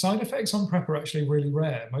 Side effects on PrEP are actually really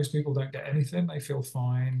rare. Most people don't get anything, they feel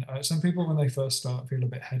fine. Some people when they first start feel a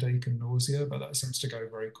bit headache and nausea, but that seems to go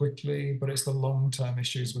very quickly. But it's the long-term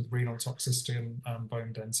issues with renal toxicity and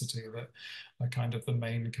bone density that are kind of the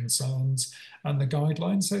main concerns. And the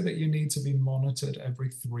guidelines say that you need to be monitored every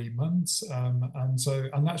 3 months.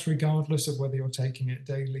 And that's regardless of whether you're taking it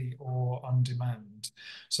daily or on demand.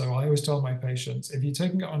 So I always tell my patients, if you're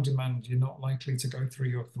taking it on demand, you're not likely to go through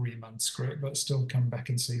your 3-month script, but still come back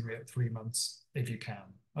and see me at 3 months if you can.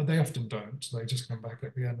 And they often don't. They just come back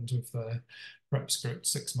at the end of their PrEP script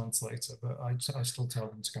 6 months later, but I still tell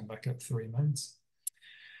them to come back at 3 months.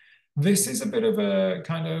 This is a bit of a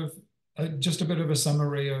kind of just a bit of a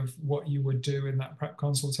summary of what you would do in that PrEP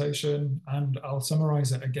consultation, and I'll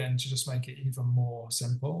summarize it again to just make it even more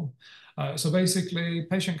simple. So basically,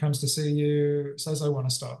 patient comes to see you, says, I want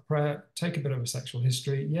to start PrEP, take a bit of a sexual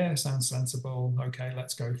history. Yeah, sounds sensible. Okay,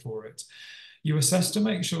 let's go for it. You assess to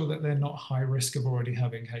make sure that they're not high risk of already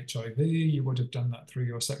having HIV. You would have done that through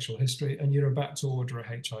your sexual history, and you're about to order a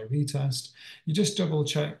HIV test. You just double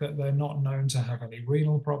check that they're not known to have any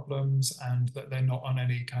renal problems and that they're not on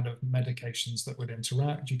any kind of medications that would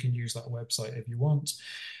interact. You can use that website if you want.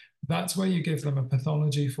 That's where you give them a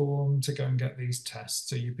pathology form to go and get these tests.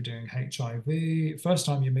 So you'd be doing HIV. First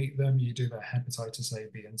time you meet them, you do their hepatitis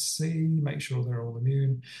A, B, and C, make sure they're all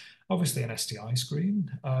immune. Obviously an STI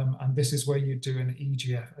screen. And this is where you do an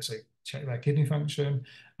EGF, so check their kidney function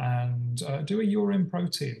and do a urine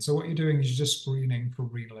protein. So what you're doing is you're just screening for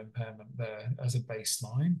renal impairment there as a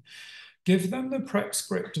baseline. Give them the prep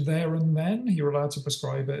script there and then. You're allowed to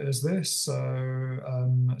prescribe it as this. So,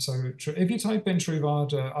 if you type in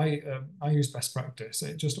Truvada, I use best practice.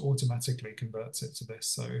 It just automatically converts it to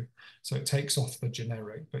this. So it takes off the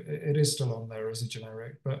generic, but it is still on there as a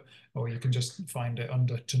generic. Or you can just find it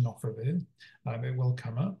under tenofovir. It will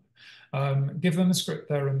come up. Give them the script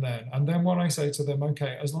there and then. And then what I say to them,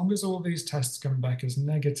 okay, as long as all these tests come back as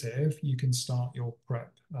negative, you can start your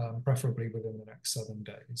prep, preferably within the next 7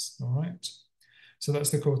 days. All right. So that's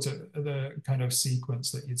the kind of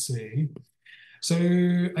sequence that you'd see. So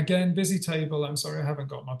again, busy table. I'm sorry, I haven't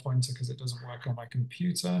got my pointer because it doesn't work on my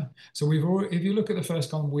computer. So if you look at the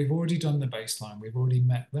first column, we've already done the baseline. We've already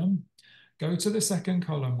met them. Go to the second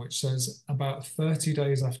column, which says about 30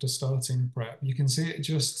 days after starting prep. You can see it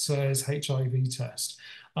just says HIV test.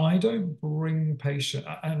 I don't bring patient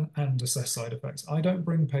and assess side effects. I don't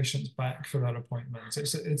bring patients back for that appointment.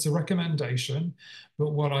 It's a recommendation,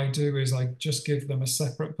 but what I do is I just give them a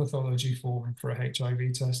separate pathology form for a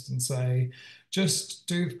HIV test and say, just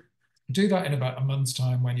do that in about a month's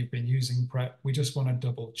time when you've been using PrEP. We just want to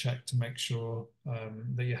double check to make sure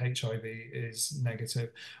that your HIV is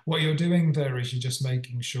negative. What you're doing there is you're just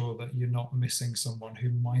making sure that you're not missing someone who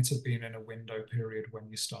might have been in a window period when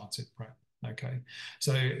you started PrEP. Okay,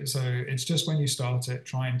 so it's just when you start it,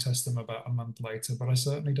 try and test them about a month later, but I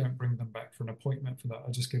certainly don't bring them back for an appointment for that. I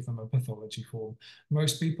just give them a pathology form.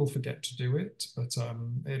 Most people forget to do it, but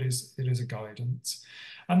it is a guidance.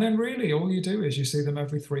 And then really all you do is you see them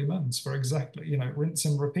every 3 months for exactly, rinse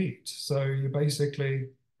and repeat. So you basically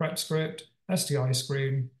prep script, STI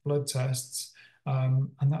screen, blood tests, and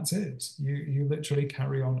that's it. You literally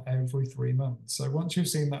carry on every 3 months. So once you've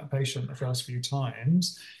seen that patient the first few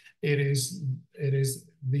times, it is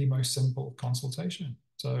the most simple consultation.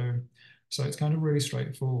 So it's kind of really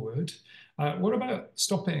straightforward. What about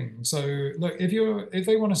stopping? So look, if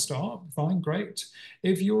they want to start, fine, great.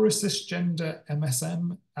 If you're a cisgender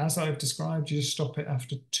MSM, as I've described, you just stop it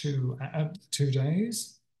after 2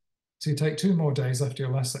 days. So you take 2 more days after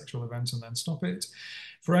your last sexual event and then stop it.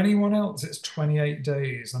 For anyone else, it's 28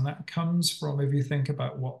 days. And that comes from, if you think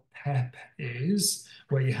about what PEP is,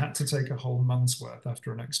 where you had to take a whole month's worth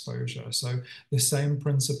after an exposure. So the same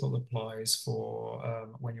principle applies for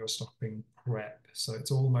when you're stopping PrEP. So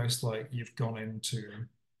it's almost like you've gone into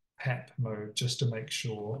PEP mode just to make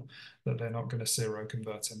sure that they're not going to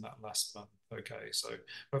seroconvert in that last month. Okay,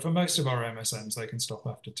 but for most of our MSMs, they can stop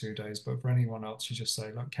after 2 days. But for anyone else, you just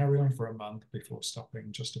say, look, carry on for a month before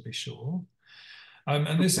stopping, just to be sure.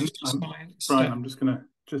 And this is just my step. Brian, I'm just going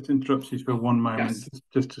to interrupt you for one moment,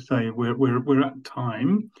 just to say we're at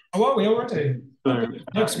time. Oh, are we already? So,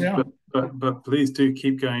 yes, we are. But please do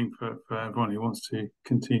keep going for everyone who wants to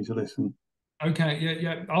continue to listen. Okay,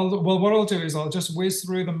 yeah. What I'll do is I'll just whiz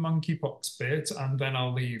through the monkeypox bit and then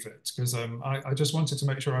I'll leave it because I just wanted to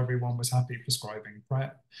make sure everyone was happy prescribing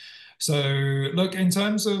PrEP. So look, in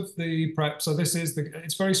terms of the PrEP, so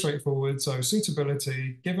it's very straightforward. So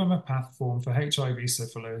suitability, give them a path form for HIV,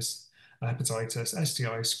 syphilis, hepatitis,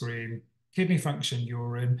 STI screen, kidney function,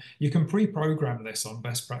 urine. You can pre-program this on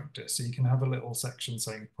best practice. So you can have a little section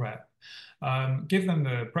saying PrEP. Give them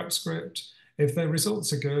the PrEP script. If their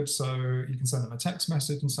results are good, so you can send them a text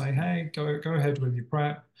message and say, hey, go ahead with your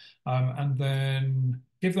PrEP. And then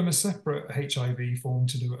give them a separate HIV form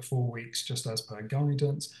to do at 4 weeks, just as per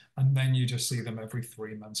guidance. And then you just see them every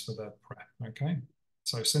 3 months for their PrEP, okay?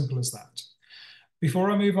 So simple as that.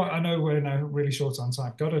 Before I move on, I know we're now really short on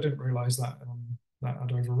time. God, I didn't realize that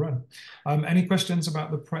I'd overrun. Any questions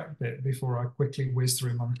about the PrEP bit before I quickly whiz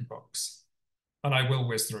through monkeypox? And I will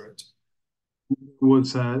whiz through it.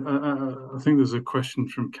 I think there's a question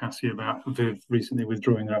from Cassie about Viv recently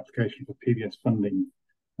withdrawing their application for PBS funding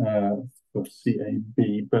for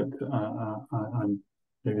CAB, but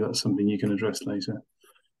maybe that's something you can address later.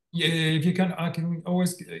 Yeah, if you can, I can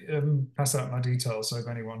always pass out my details. So if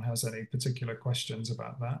anyone has any particular questions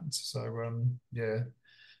about that, so yeah,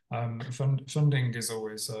 funding is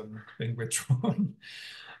always being withdrawn.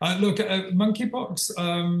 Look, monkeypox,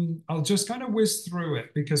 I'll just kind of whiz through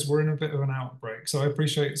it because we're in a bit of an outbreak. So I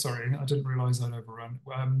appreciate, sorry, I didn't realize I'd overrun.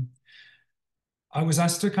 I was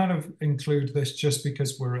asked to kind of include this just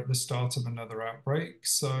because we're at the start of another outbreak.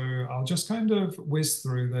 So I'll just kind of whiz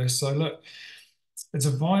through this. So look, it's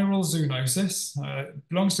a viral zoonosis. It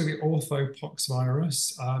belongs to the orthopox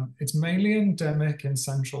virus. It's mainly endemic in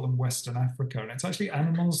Central and Western Africa, and it's actually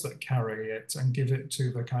animals that carry it and give it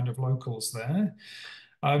to the kind of locals there.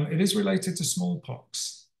 It is related to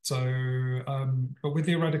smallpox. But with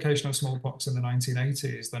the eradication of smallpox in the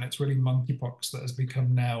 1980s, then it's really monkeypox that has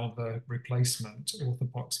become now the replacement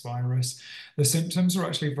orthopox virus. The symptoms are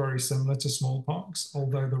actually very similar to smallpox,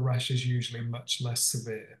 although the rash is usually much less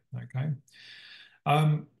severe, okay?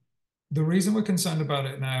 The reason we're concerned about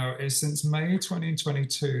it now is since May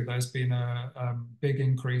 2022, there's been a big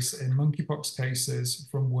increase in monkeypox cases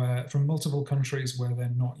from multiple countries where they're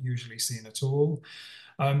not usually seen at all.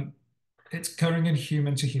 It's occurring in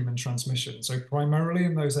human-to-human transmission. So primarily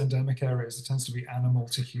in those endemic areas, it tends to be animal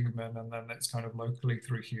to human, and then it's kind of locally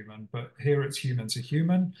through human. But here it's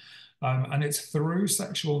human-to-human. And it's through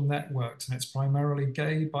sexual networks, and it's primarily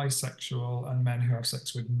gay, bisexual, and men who have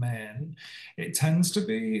sex with men. It tends to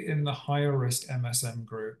be in the higher risk MSM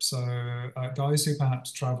group. So guys who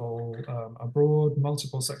perhaps travel abroad,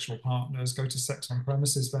 multiple sexual partners, go to sex on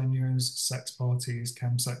premises venues, sex parties,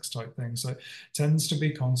 chemsex type things. So it tends to be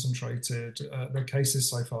concentrated. The cases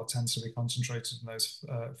so far tends to be concentrated in those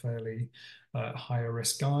fairly higher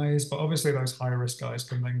risk guys, but obviously those higher risk guys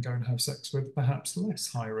can then go and have sex with perhaps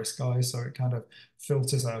less high risk guys, so it kind of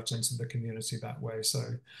filters out into the community that way. So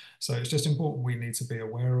it's just important we need to be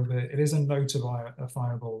aware of it. It is a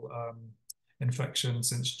notifiable infection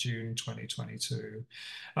since June 2022.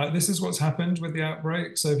 This is what's happened with the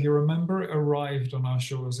outbreak. So if you remember, it arrived on our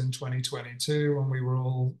shores in 2022 when we were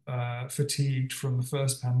all fatigued from the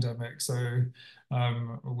first pandemic. So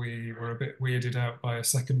we were a bit weirded out by a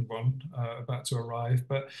second one about to arrive,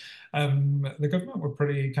 but the government were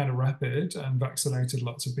pretty kind of rapid and vaccinated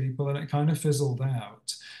lots of people, and it kind of fizzled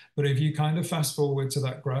out. But if you kind of fast forward to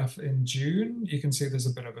that graph in June, you can see there's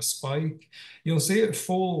a bit of a spike. You'll see it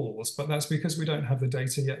falls, but that's because we don't have the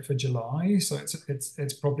data yet for July. So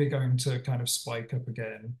it's probably going to kind of spike up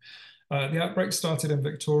again. The outbreak started in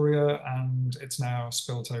Victoria and it's now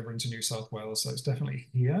spilt over into New South Wales. So it's definitely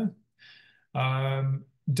here.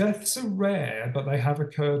 Deaths are rare, but they have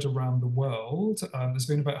occurred around the world. There's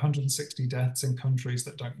been about 160 deaths in countries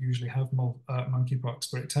that don't usually have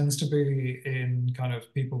monkeypox, but it tends to be in kind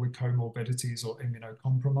of people with comorbidities or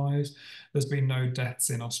immunocompromised. There's been no deaths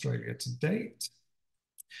in Australia to date.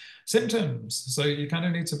 Symptoms. So you kind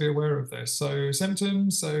of need to be aware of this. So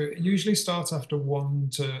symptoms, so usually start after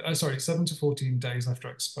 7 to 14 days after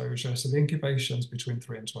exposure. So the incubation is between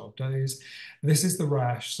 3 and 12 days. This is the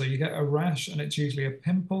rash. So you get a rash and it's usually a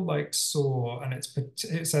pimple-like sore, and it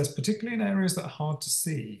says particularly in areas that are hard to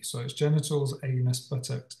see. So it's genitals, anus,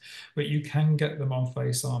 buttocks, but you can get them on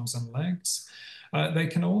face, arms, and legs. They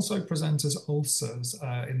can also present as ulcers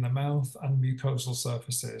in the mouth and mucosal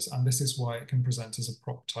surfaces, and this is why it can present as a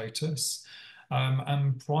proctitis.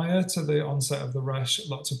 And prior to the onset of the rash,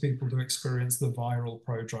 lots of people do experience the viral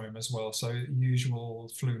prodrome as well. So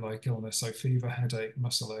usual flu-like illness, so fever, headache,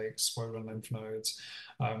 muscle aches, swollen lymph nodes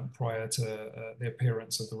prior to the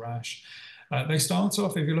appearance of the rash. They start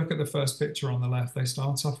off, if you look at the first picture on the left, they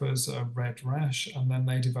start off as a red rash and then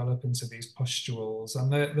they develop into these pustules.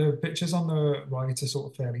 And the pictures on the right are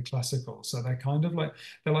sort of fairly classical. So they're kind of like,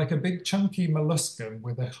 they're like a big chunky molluscum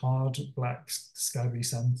with a hard black scabby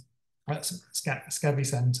center.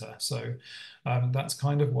 So that's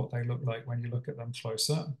kind of what they look like when you look at them close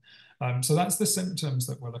up. So that's the symptoms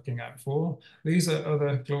that we're looking out for. These are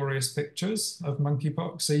other glorious pictures of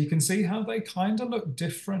monkeypox. So you can see how they kind of look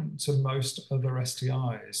different to most other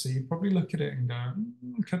STIs. So you probably look at it and go,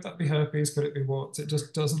 could that be herpes? Could it be warts? It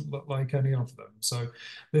just doesn't look like any of them. So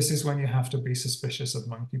this is when you have to be suspicious of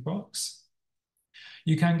monkeypox.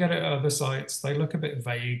 You can get it at other sites. They look a bit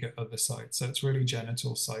vague at other sites. So it's really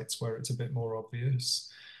genital sites where it's a bit more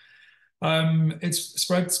obvious. It's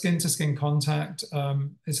spread skin to skin contact.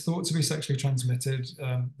 It's thought to be sexually transmitted.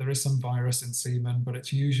 There is some virus in semen, but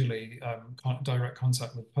it's usually direct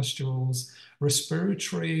contact with pustules.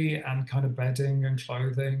 Respiratory and kind of bedding and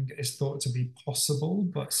clothing is thought to be possible,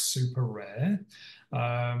 but super rare.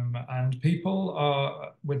 And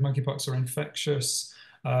people with monkeypox are infectious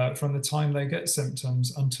from the time they get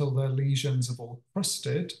symptoms until their lesions have all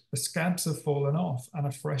crusted, the scabs have fallen off, and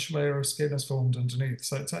a fresh layer of skin has formed underneath.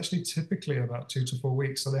 So it's actually typically about 2 to 4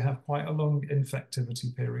 weeks. So they have quite a long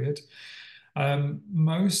infectivity period.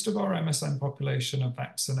 Most of our MSM population are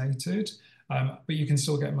vaccinated, but you can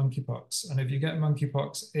still get monkeypox. And if you get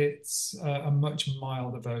monkeypox, it's a much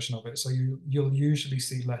milder version of it. So you'll usually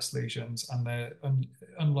see less lesions, and they're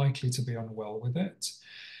unlikely to be unwell with it.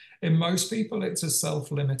 In most people, it's a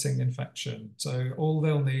self-limiting infection. So all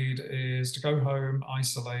they'll need is to go home,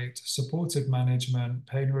 isolate, supportive management,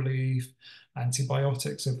 pain relief,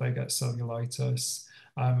 antibiotics if they get cellulitis.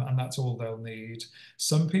 and that's all they'll need.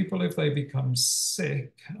 Some people, if they become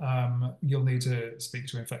sick, you'll need to speak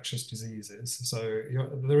to infectious diseases. So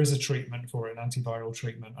there is a treatment for it, an antiviral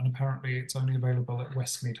treatment, and apparently it's only available at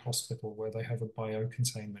Westmead Hospital, where they have a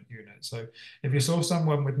biocontainment unit. So if you saw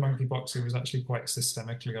someone with monkeypox who was actually quite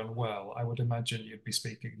systemically unwell, I would imagine you'd be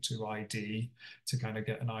speaking to ID to kind of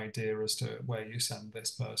get an idea as to where you send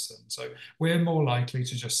this person. So we're more likely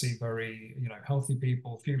to just see very, healthy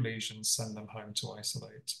people, few lesions, send them home to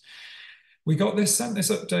isolate. We sent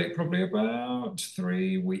this update probably about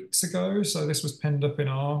 3 weeks ago. So this was pinned up in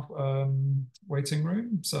our waiting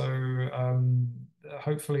room. So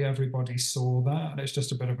hopefully everybody saw that. And it's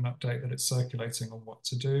just a bit of an update that it's circulating on what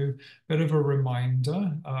to do. Bit of a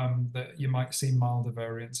reminder that you might see milder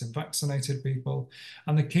variants in vaccinated people.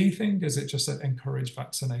 And the key thing is it just said encourage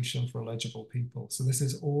vaccination for eligible people. So this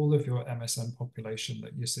is all of your MSM population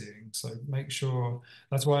that you're seeing. So make sure,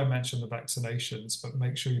 that's why I mentioned the vaccinations, but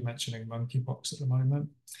make sure you're mentioning monkeypox at the moment.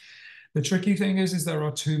 The tricky thing is there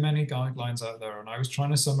are too many guidelines out there, and I was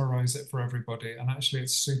trying to summarize it for everybody, and actually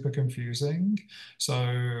it's super confusing.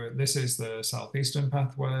 So this is the Southeastern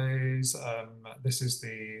pathways, there's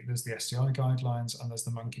the STI guidelines, and there's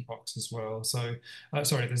the monkeypox as well. So,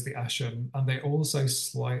 sorry, there's the ASHM, and they all say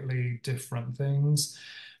slightly different things,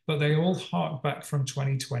 but they all hark back from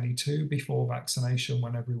 2022 before vaccination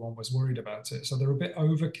when everyone was worried about it. So they're a bit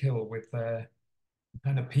overkill with their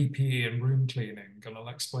kind of PPE and room cleaning, and I'll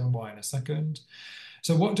explain why in a second.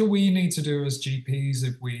 So what do we need to do as GPs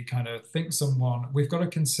if we kind of think we've got to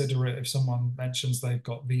consider it if someone mentions they've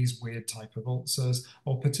got these weird type of ulcers,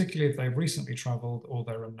 or particularly if they've recently traveled or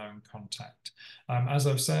they're a known contact. As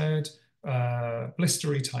I've said,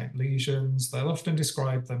 blistery type lesions, they'll often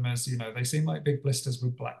describe them as, they seem like big blisters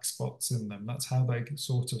with black spots in them. That's how they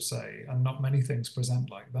sort of say, and not many things present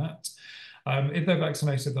like that. If they're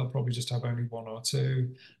vaccinated, they'll probably just have only one or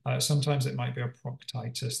two. Sometimes it might be a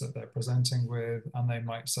proctitis that they're presenting with, and they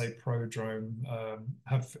might say prodrome,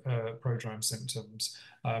 have prodrome symptoms.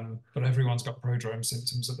 But everyone's got prodrome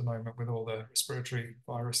symptoms at the moment with all the respiratory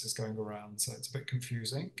viruses going around, so it's a bit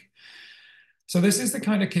confusing. So this is the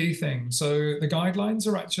kind of key thing. So the guidelines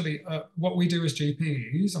are actually what we do as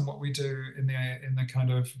GPs, and what we do in the kind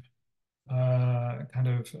of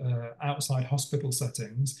outside hospital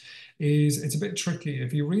settings is it's a bit tricky.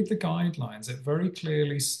 If you read the guidelines, it very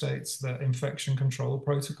clearly states that infection control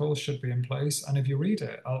protocols should be in place. And if you read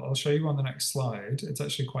it, I'll show you on the next slide. It's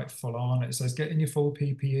actually quite full on. It says get in your full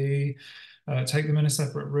PPE, take them in a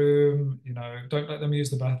separate room, don't let them use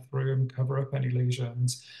the bathroom, cover up any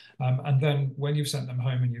lesions. And then when you've sent them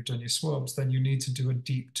home and you've done your swabs, then you need to do a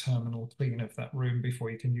deep terminal clean of that room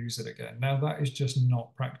before you can use it again. Now, that is just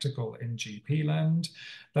not practical in GP land.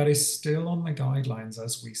 That is still on the guidelines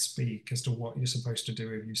as we speak as to what you're supposed to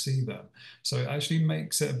do if you see them. So it actually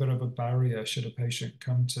makes it a bit of a barrier should a patient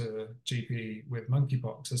come to GP with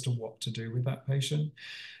monkeypox as to what to do with that patient.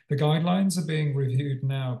 The guidelines are being reviewed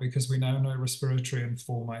now because we now know respiratory and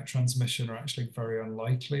formite transmission are actually very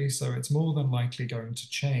unlikely. So it's more than likely going to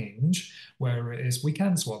change where it is we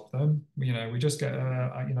can swab them. We just get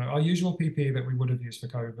our usual PPE that we would have used for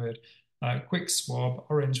COVID, quick swab,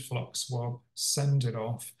 orange flock swab, send it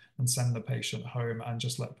off and send the patient home and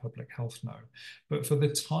just let public health know. But for the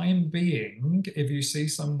time being, if you see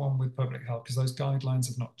someone with public health, because those guidelines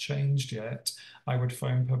have not changed yet, I would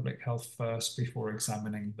phone public health first before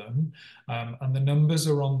examining them. And the numbers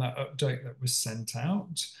are on that update that was sent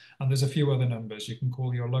out. And there's a few other numbers. You can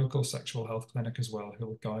call your local sexual health clinic as well,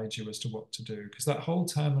 who'll guide you as to what to do. Because that whole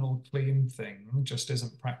terminal clean thing just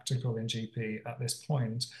isn't practical in GP at this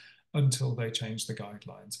point until they change the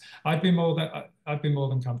guidelines. I'd be more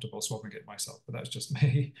than comfortable swabbing it myself, but that's just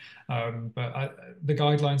me. The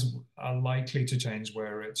guidelines are likely to change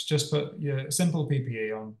where it's just put your simple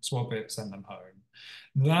PPE on, swab it, send them home.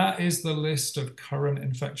 That is the list of current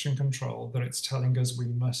infection control that it's telling us we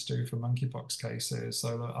must do for monkeypox cases.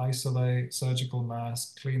 So isolate, surgical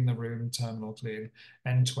mask, clean the room, terminal clean,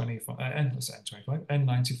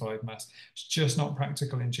 N95 mask. It's just not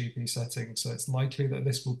practical in GP settings. So it's likely that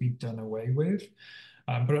this will be done away with.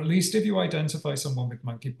 But at least if you identify someone with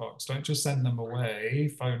monkeypox, don't just send them away,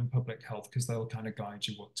 phone public health, because they'll kind of guide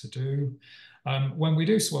you what to do. When we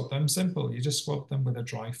do swab them, simple, you just swab them with a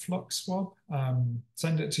dry flock swab,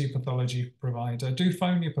 send it to your pathology provider. Do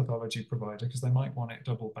phone your pathology provider because they might want it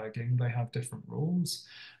double bagging. They have different rules,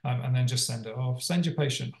 and then just send it off. Send your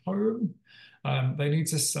patient home. They need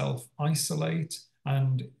to self-isolate.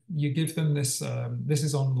 And you give them this, this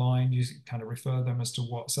is online, you kind of refer them as to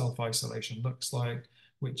what self-isolation looks like.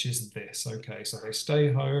 which is this. Okay, so they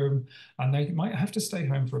stay home, and they might have to stay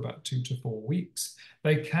home for about 2 to 4 weeks.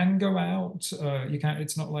 They can go out. You can.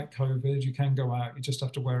 It's not like COVID. You can go out. You just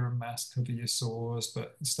have to wear a mask, cover your sores,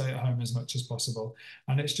 but stay at home as much as possible.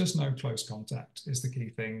 And it's just no close contact is the key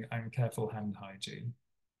thing, and careful hand hygiene.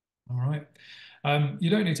 All right. You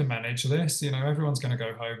don't need to manage this. You know, everyone's going to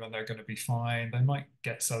go home and they're going to be fine. They might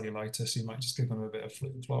get cellulitis. You might just give them a bit of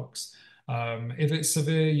flip-flops. If it's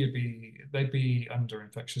severe, they'd be under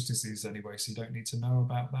infectious disease anyway, so you don't need to know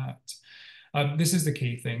about that. This is the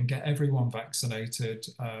key thing, get everyone vaccinated.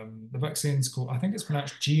 The vaccine's called, I think it's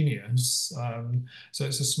pronounced Genius. So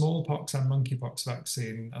it's a smallpox and monkeypox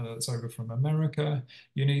vaccine that's over from America.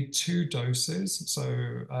 You need 2 doses.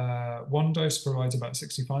 So 1 dose provides about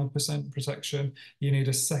 65% protection. You need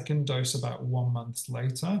a second dose about 1 month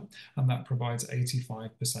later, and that provides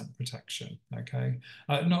 85% protection, okay?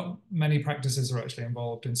 Not many practices are actually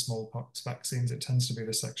involved in smallpox vaccines. It tends to be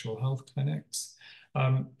the sexual health clinics.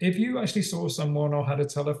 If you actually saw someone or had a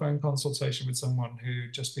telephone consultation with someone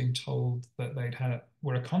who'd just been told that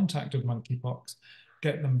were a contact of monkeypox,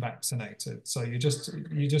 get them vaccinated. So you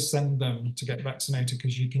just send them to get vaccinated,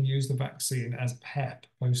 because you can use the vaccine as PEP,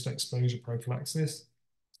 post-exposure prophylaxis,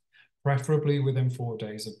 preferably within 4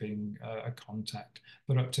 days of being a contact,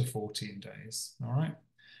 but up to 14 days. All right.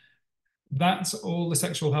 That's all the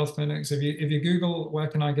sexual health clinics. If you Google where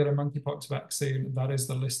can I get a monkeypox vaccine, that is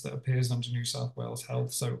the list that appears under New South Wales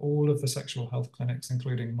Health. So all of the sexual health clinics,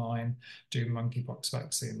 including mine, do monkeypox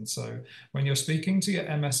vaccines. So when you're speaking to your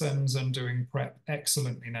MSMs and doing prep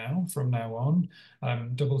excellently now, from now on,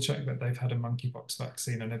 double check that they've had a monkeypox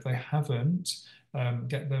vaccine. And if they haven't,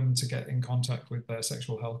 get them to get in contact with their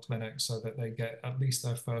sexual health clinic so that they get at least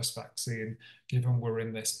their first vaccine, given we're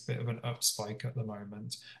in this bit of an up spike at the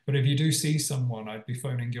moment. But if you do see someone, I'd be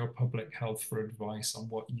phoning your public health for advice on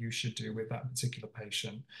what you should do with that particular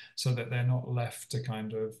patient, so that they're not left to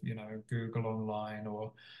kind of, you know, Google online,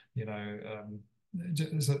 or, you know,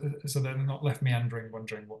 so they're not left meandering,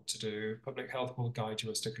 wondering what to do. Public health will guide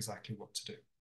you as to exactly what to do.